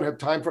 I just don't have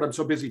time for it. I'm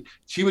so busy."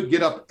 She would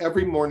get up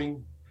every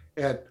morning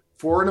at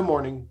 4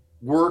 a.m,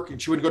 work,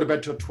 and she would go to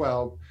bed till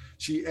 12.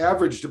 She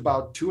averaged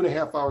about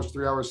 2.5 hours,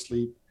 3 hours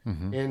sleep.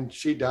 And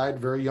she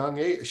died very young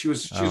age. She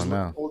was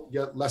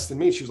less than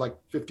me. She was like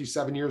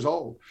 57 years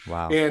old.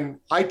 Wow. And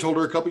I told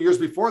her a couple of years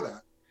before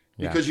that,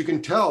 because you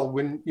can tell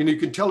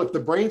if the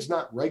brain's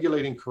not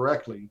regulating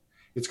correctly,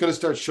 it's going to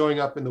start showing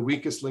up in the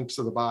weakest links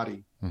of the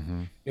body.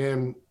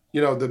 And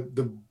you know,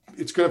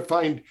 you're going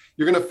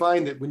to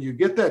find that when you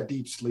get that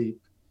deep sleep,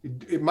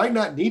 it might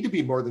not need to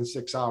be more than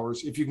 6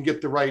 hours if you can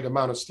get the right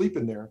amount of sleep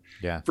in there.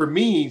 Yeah. For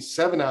me,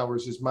 7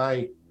 hours is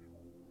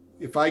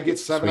if I get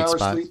 7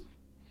 hours sleep,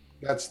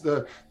 That's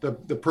the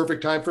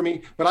perfect time for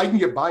me. But I can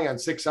get by on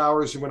 6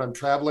 hours when I'm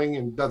traveling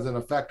and doesn't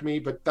affect me.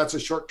 But that's a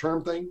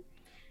short-term thing.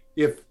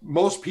 If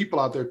most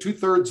people out there,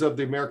 2/3 of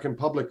the American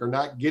public are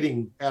not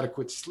getting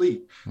adequate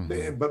sleep,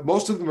 but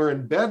most of them are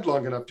in bed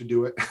long enough to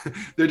do it.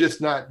 They're just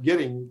not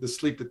getting the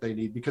sleep that they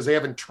need because they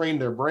haven't trained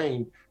their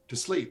brain to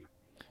sleep.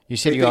 You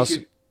said you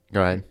also,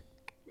 go ahead.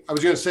 I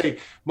was going to say,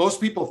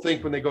 most people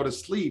think when they go to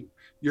sleep,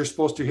 you're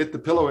supposed to hit the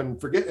pillow and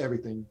forget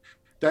everything.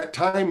 That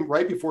time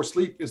right before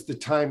sleep is the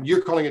time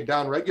you're calling it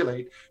down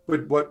regulate.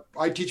 But what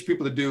I teach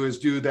people to do is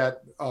do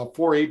that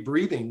 4-8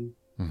 breathing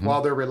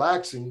while they're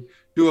relaxing,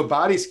 do a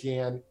body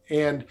scan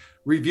and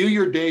review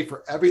your day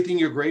for everything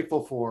you're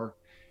grateful for.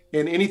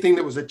 And anything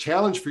that was a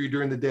challenge for you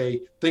during the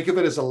day, think of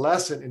it as a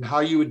lesson in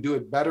how you would do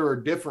it better or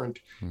different.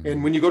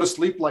 And when you go to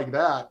sleep like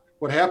that,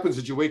 what happens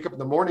is you wake up in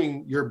the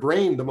morning, your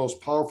brain, the most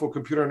powerful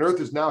computer on earth,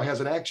 has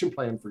an action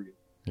plan for you.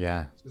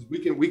 Yeah. We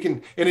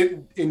can,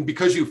 and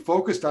because you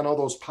focused on all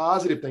those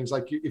positive things,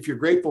 like if you're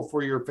grateful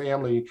for your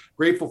family,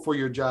 grateful for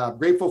your job,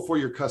 grateful for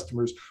your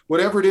customers,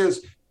 whatever it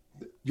is,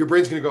 your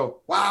brain's going to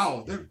go,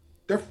 wow,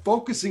 they're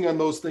focusing on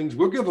those things.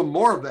 We'll give them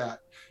more of that.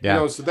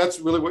 Yeah. So that's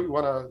really what you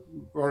want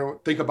to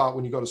think about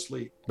when you go to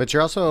sleep. But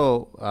you're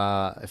also,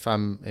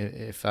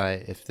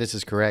 if this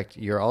is correct,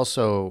 you're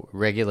also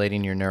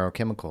regulating your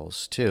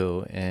neurochemicals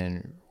too,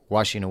 and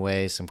washing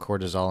away some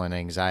cortisol and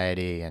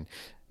anxiety and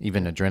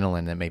even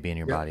adrenaline that may be in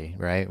your body,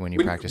 right? When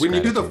you practice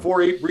gratitude. You do the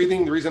 4-8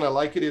 breathing, the reason I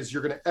like it is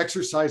you're going to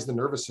exercise the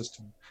nervous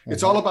system.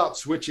 It's all about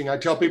switching. I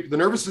tell people the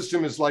nervous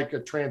system is like a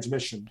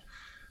transmission.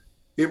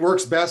 It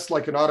works best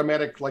like an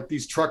automatic, like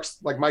these trucks,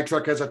 like my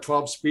truck has a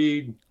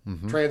 12-speed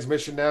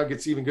transmission now,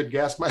 gets even good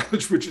gas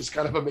mileage, which is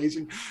kind of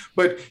amazing.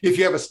 But if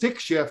you have a stick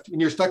shift and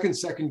you're stuck in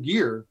second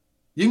gear,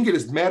 you can get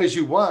as mad as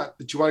you want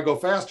that you want to go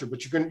faster,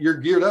 but you're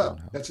geared up.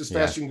 That's as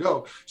fast as you can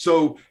go.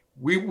 So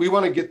we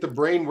want to get the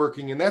brain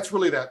working, and that's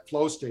really that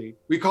flow state.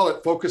 We call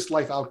it focused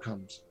life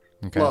outcomes,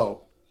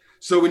 flow.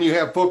 So when you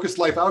have focused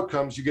life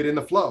outcomes, you get in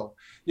the flow,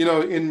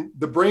 and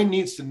the brain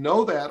needs to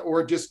know that,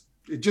 or it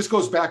just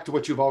goes back to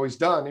what you've always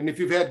done. And if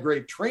you've had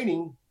great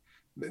training,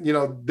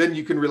 then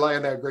you can rely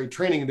on that great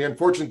training. And the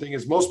unfortunate thing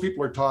is most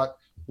people are taught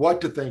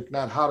what to think,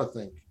 not how to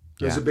think.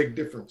 There's a big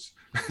difference.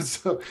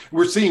 So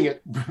we're seeing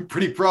it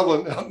pretty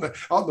prevalent out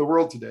in the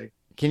world today.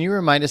 Can you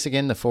remind us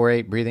again the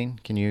 4-8 breathing?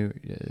 Can you?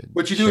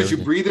 What you do is you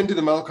breathe into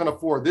the Melcona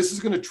 4. This is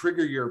going to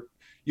trigger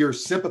your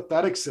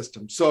sympathetic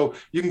system. So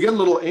you can get a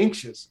little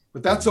anxious,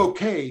 but that's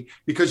okay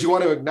because you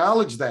want to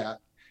acknowledge that.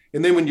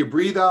 And then when you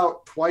breathe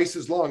out twice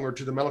as long, or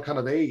to the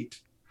Melcona 8,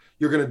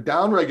 you're going to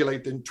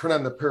downregulate, then turn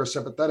on the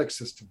parasympathetic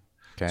system.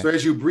 Okay. So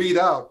as you breathe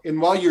out,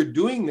 and while you're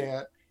doing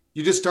that,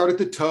 you just start at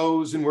the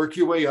toes and work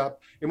your way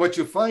up. And what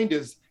you find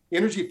is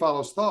energy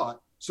follows thought.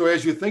 So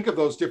as you think of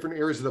those different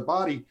areas of the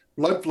body,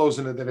 blood flows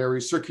into that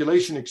area,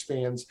 circulation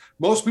expands.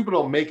 Most people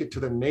don't make it to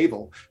their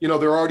navel.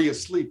 They're already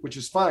asleep, which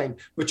is fine,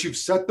 but you've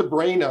set the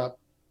brain up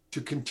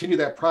to continue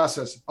that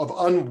process of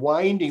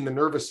unwinding the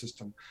nervous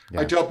system.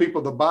 I tell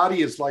people the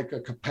body is like a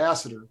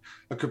capacitor.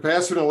 A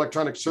capacitor in an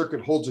electronic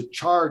circuit holds a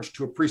charge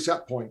to a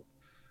preset point.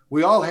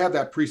 We all have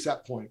that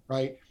preset point,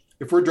 right?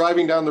 If we're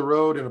driving down the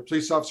road and a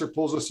police officer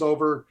pulls us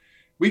over,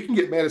 we can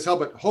get mad as hell,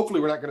 but hopefully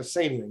we're not going to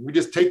say anything. We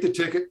just take the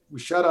ticket, we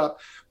shut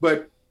up.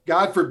 But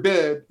God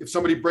forbid, if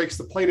somebody breaks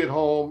the plate at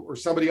home or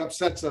somebody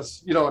upsets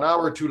us, an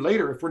hour or two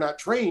later, if we're not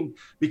trained,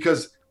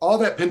 because all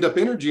that pinned up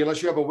energy,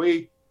 unless you have a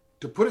way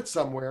to put it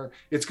somewhere,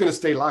 it's going to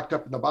stay locked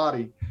up in the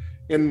body.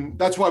 And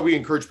that's why we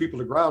encourage people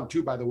to ground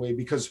too, by the way,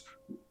 because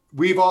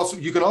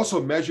you can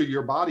also measure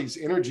your body's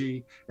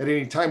energy at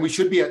any time. We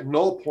should be at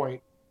null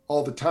point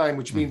all the time,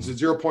 which means a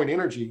 0 point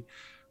energy.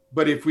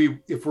 But if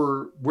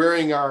we're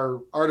wearing our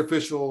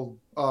artificial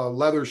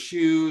leather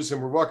shoes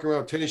and we're walking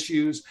around with tennis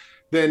shoes,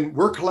 then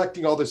we're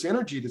collecting all this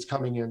energy that's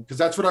coming in, because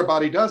that's what our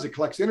body does. It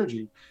collects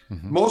energy.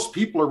 Most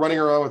people are running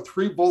around with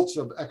 3 volts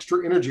of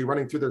extra energy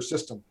running through their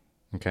system.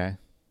 Okay.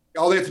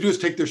 All they have to do is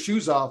take their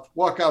shoes off,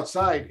 walk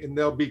outside, and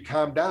they'll be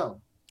calmed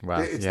down. Wow.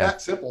 It's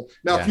that simple.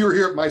 Now, if you were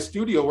here at my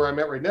studio where I'm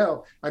at right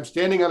now, I'm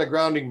standing on a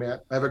grounding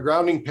mat. I have a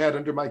grounding pad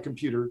under my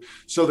computer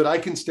so that I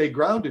can stay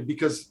grounded,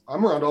 because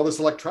I'm around all this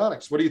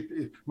electronics.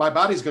 My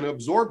body's going to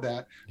absorb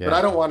that, but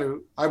I don't want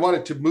to. I want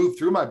it to move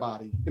through my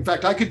body. In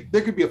fact,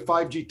 there could be a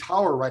 5G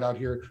tower right out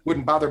here.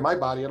 Wouldn't bother my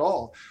body at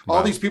all. Wow.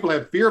 All these people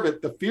have fear of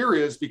it. The fear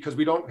is because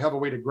we don't have a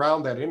way to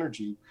ground that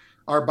energy.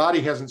 Our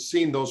body hasn't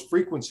seen those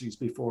frequencies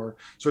before,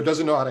 so it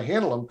doesn't know how to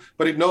handle them,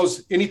 but it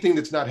knows anything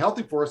that's not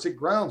healthy for us, it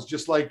grounds.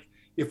 Just like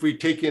if we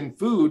take in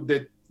food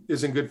that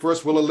isn't good for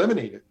us, we'll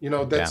eliminate it.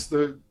 That's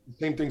the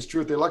same thing's true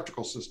with the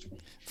electrical system.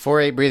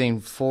 4-8 breathing,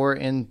 4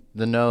 in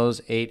the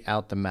nose, 8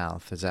 out the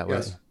mouth. Is that what?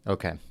 Yes.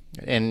 Okay.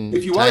 And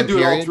if you want to do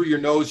it all through your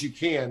nose, you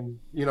can.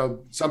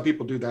 Some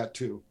people do that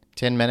too.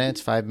 10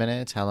 minutes, 5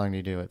 minutes? How long do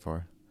you do it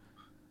for?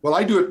 Well,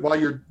 I do it while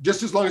you're,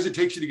 just as long as it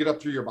takes you to get up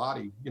through your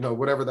body,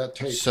 whatever that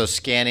takes. So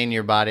scanning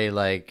your body,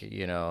 like,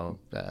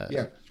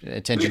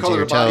 attention to your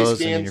it a body toes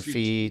scan, and your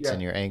feet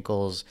and your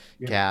ankles,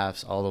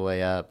 calves, all the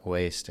way up,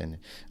 waist. And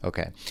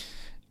okay.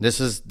 This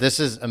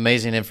is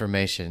amazing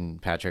information,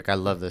 Patrick. I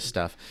love this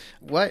stuff.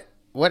 What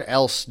What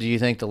else do you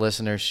think the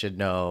listeners should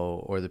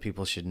know or the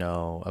people should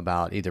know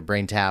about either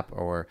BrainTap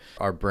or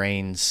our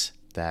brains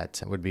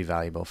that would be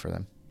valuable for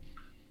them?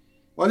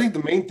 Well, I think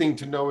the main thing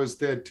to know is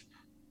that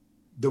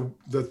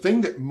the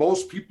thing that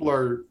most people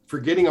are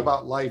forgetting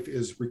about life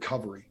is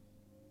recovery.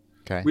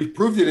 Okay. We've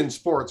proved it in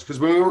sports because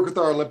when we work with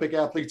our Olympic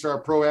athletes, our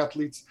pro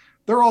athletes,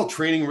 they're all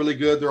training really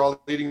good. They're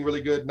all eating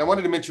really good. And I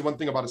wanted to mention one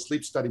thing about a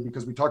sleep study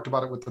because we talked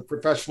about it with the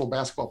professional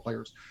basketball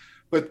players.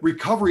 But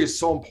recovery is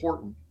so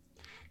important.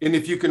 And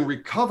if you can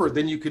recover,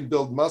 then you can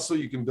build muscle,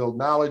 you can build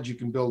knowledge, you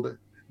can build it.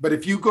 But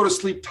if you go to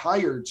sleep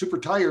tired, super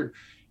tired,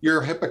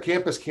 your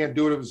hippocampus can't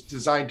do what it was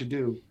designed to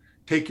do.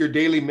 Take your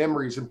daily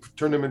memories and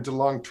turn them into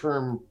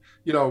long-term,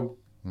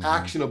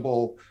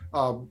 actionable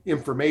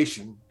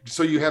information.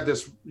 So you have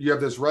this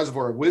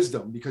reservoir of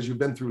wisdom because you've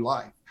been through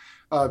life.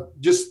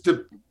 Just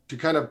to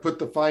kind of put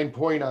the fine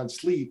point on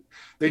sleep,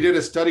 they did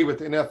a study with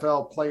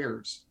NFL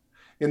players,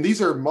 and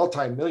these are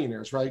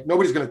multimillionaires, right?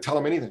 Nobody's going to tell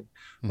them anything,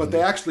 but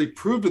they actually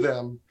proved to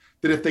them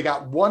that if they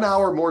got 1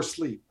 hour more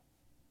sleep,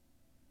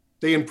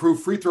 they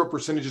improved free throw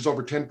percentages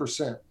over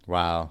 10%.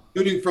 Wow.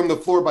 Shooting from the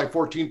floor by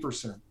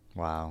 14%.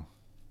 Wow.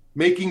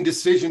 Making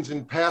decisions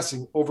in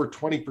passing over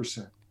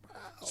 20%.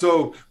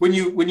 So when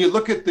you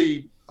look at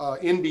the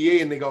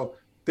NBA and they go,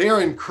 they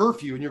are in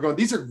curfew, and you're going,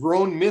 these are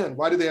grown men.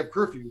 Why do they have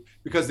curfew?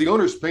 Because the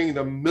owner's paying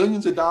them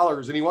millions of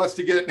dollars, and he wants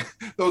to get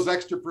those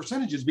extra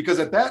percentages. Because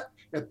at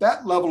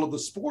that level of the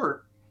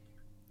sport,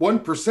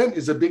 1%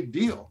 is a big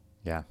deal.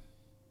 Yeah.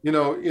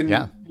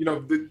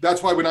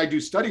 That's why when I do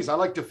studies, I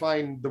like to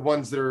find the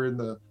ones that are in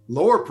the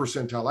lower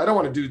percentile. I don't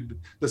want to do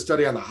the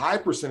study on the high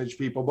percentage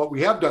people, but we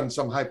have done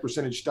some high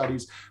percentage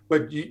studies.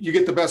 But you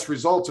get the best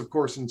results, of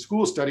course, in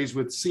school studies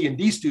with C and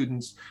D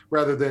students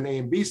rather than A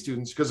and B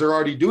students because they're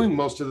already doing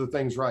most of the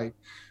things right.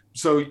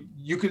 So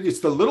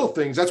it's the little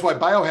things. That's why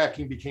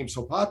biohacking became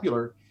so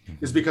popular,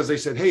 is because they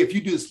said, hey, if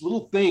you do this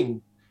little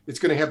thing, it's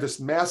going to have this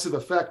massive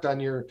effect on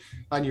your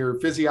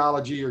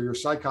physiology or your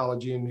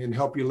psychology and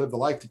help you live the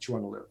life that you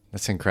want to live.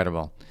 That's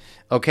incredible.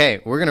 Okay,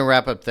 we're going to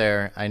wrap up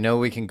there. I know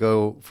we can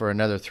go for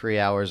another 3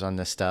 hours on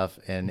this stuff,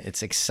 and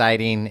it's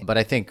exciting, but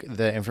I think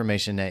the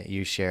information that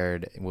you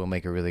shared will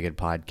make a really good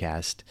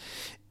podcast.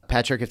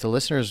 Patrick, if the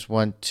listeners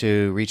want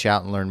to reach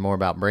out and learn more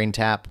about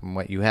BrainTap and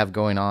what you have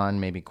going on,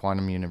 maybe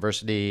Quantum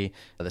University,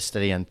 the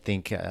study on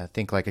Think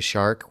Like a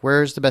Shark,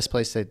 where's the best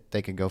place that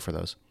they could go for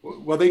those?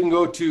 Well, they can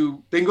go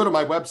to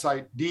my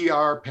website,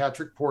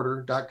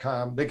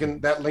 drpatrickporter.com.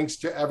 That links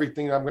to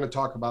everything I'm going to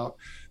talk about.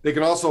 They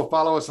can also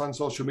follow us on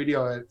social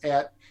media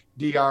at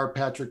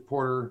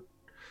drpatrickporter,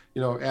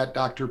 at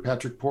Dr.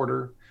 Patrick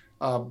Porter.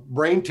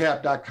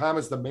 Braintap.com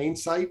is the main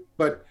site,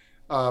 but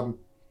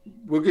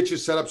we'll get you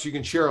set up so you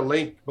can share a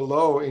link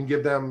below and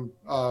give them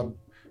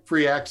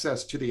free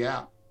access to the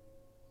app.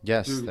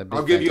 Yes,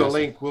 I'll give you a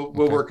link. We'll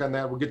work on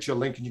that. We'll get you a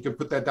link, and you can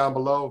put that down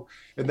below,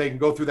 and they can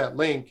go through that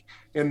link.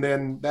 And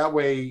then that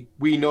way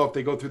we know if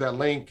they go through that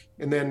link.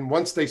 And then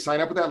once they sign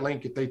up with that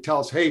link, if they tell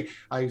us, hey,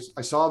 I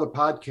saw the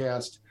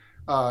podcast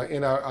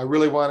and I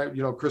really want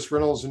it, Chris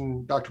Reynolds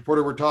and Dr.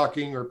 Porter were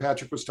talking, or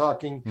Patrick was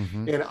talking,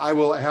 and I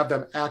will have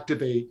them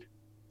activate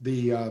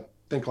the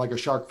Think Like a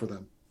Shark for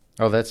them.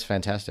 Oh, that's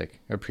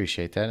fantastic. I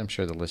appreciate that. I'm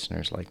sure the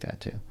listeners like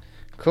that too.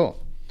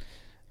 Cool.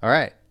 All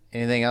right.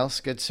 Anything else,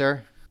 good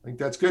sir? I think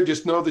that's good.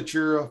 Just know that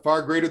you're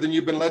far greater than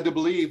you've been led to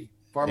believe,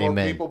 far more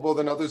capable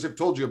than others have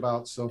told you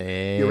about. So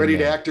you're ready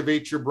to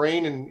activate your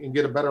brain and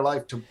get a better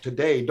life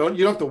today. You don't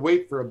have to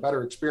wait for a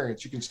better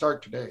experience. You can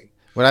start today.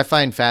 What I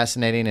find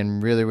fascinating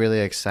and really,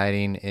 really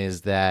exciting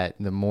is that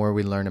the more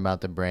we learn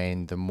about the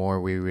brain, the more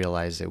we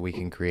realize that we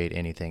can create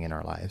anything in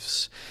our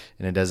lives.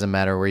 And it doesn't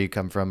matter where you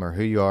come from or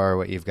who you are or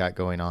what you've got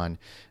going on.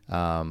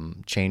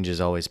 Change is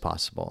always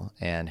possible,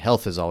 and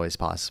health is always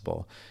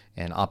possible,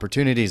 and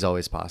opportunity is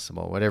always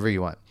possible, whatever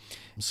you want.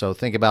 So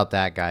think about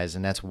that, guys.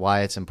 And that's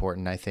why it's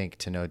important, I think,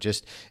 to know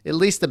just at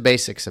least the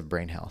basics of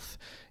brain health.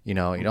 You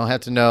don't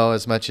have to know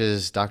as much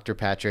as Dr.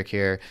 Patrick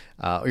here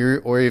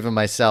or even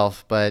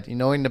myself, but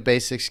knowing the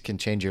basics can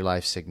change your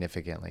life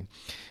significantly.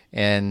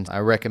 And I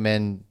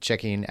recommend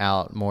checking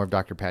out more of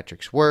Dr.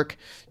 Patrick's work,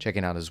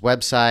 checking out his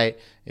website.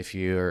 If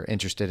you're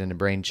interested in a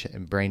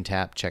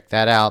BrainTap, check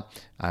that out.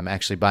 I'm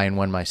actually buying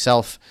one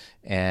myself,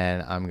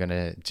 and I'm going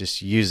to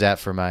just use that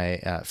for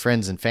my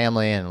friends and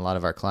family and a lot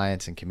of our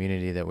clients and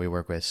community that we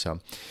work with. So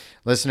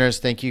listeners,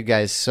 thank you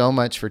guys so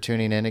much for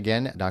tuning in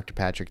again. Dr.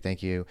 Patrick,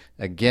 thank you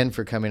again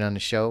for coming on the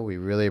show. We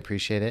really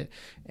appreciate it.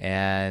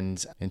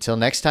 And until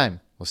next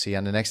time, we'll see you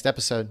on the next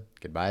episode.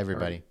 Goodbye,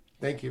 everybody. Right.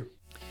 Thank you.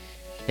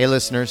 Hey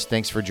listeners,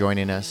 thanks for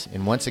joining us.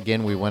 And once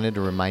again, we wanted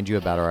to remind you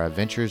about our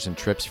adventures and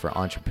trips for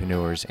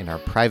entrepreneurs in our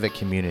private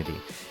community.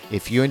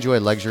 If you enjoy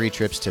luxury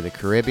trips to the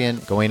Caribbean,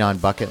 going on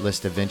bucket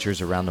list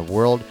adventures around the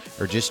world,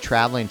 or just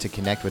traveling to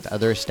connect with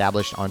other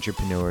established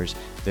entrepreneurs,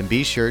 then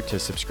be sure to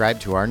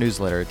subscribe to our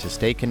newsletter to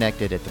stay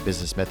connected at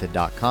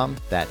thebusinessmethod.com.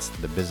 That's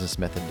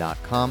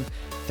thebusinessmethod.com.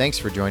 Thanks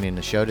for joining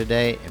the show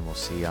today, and we'll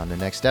see you on the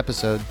next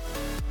episode.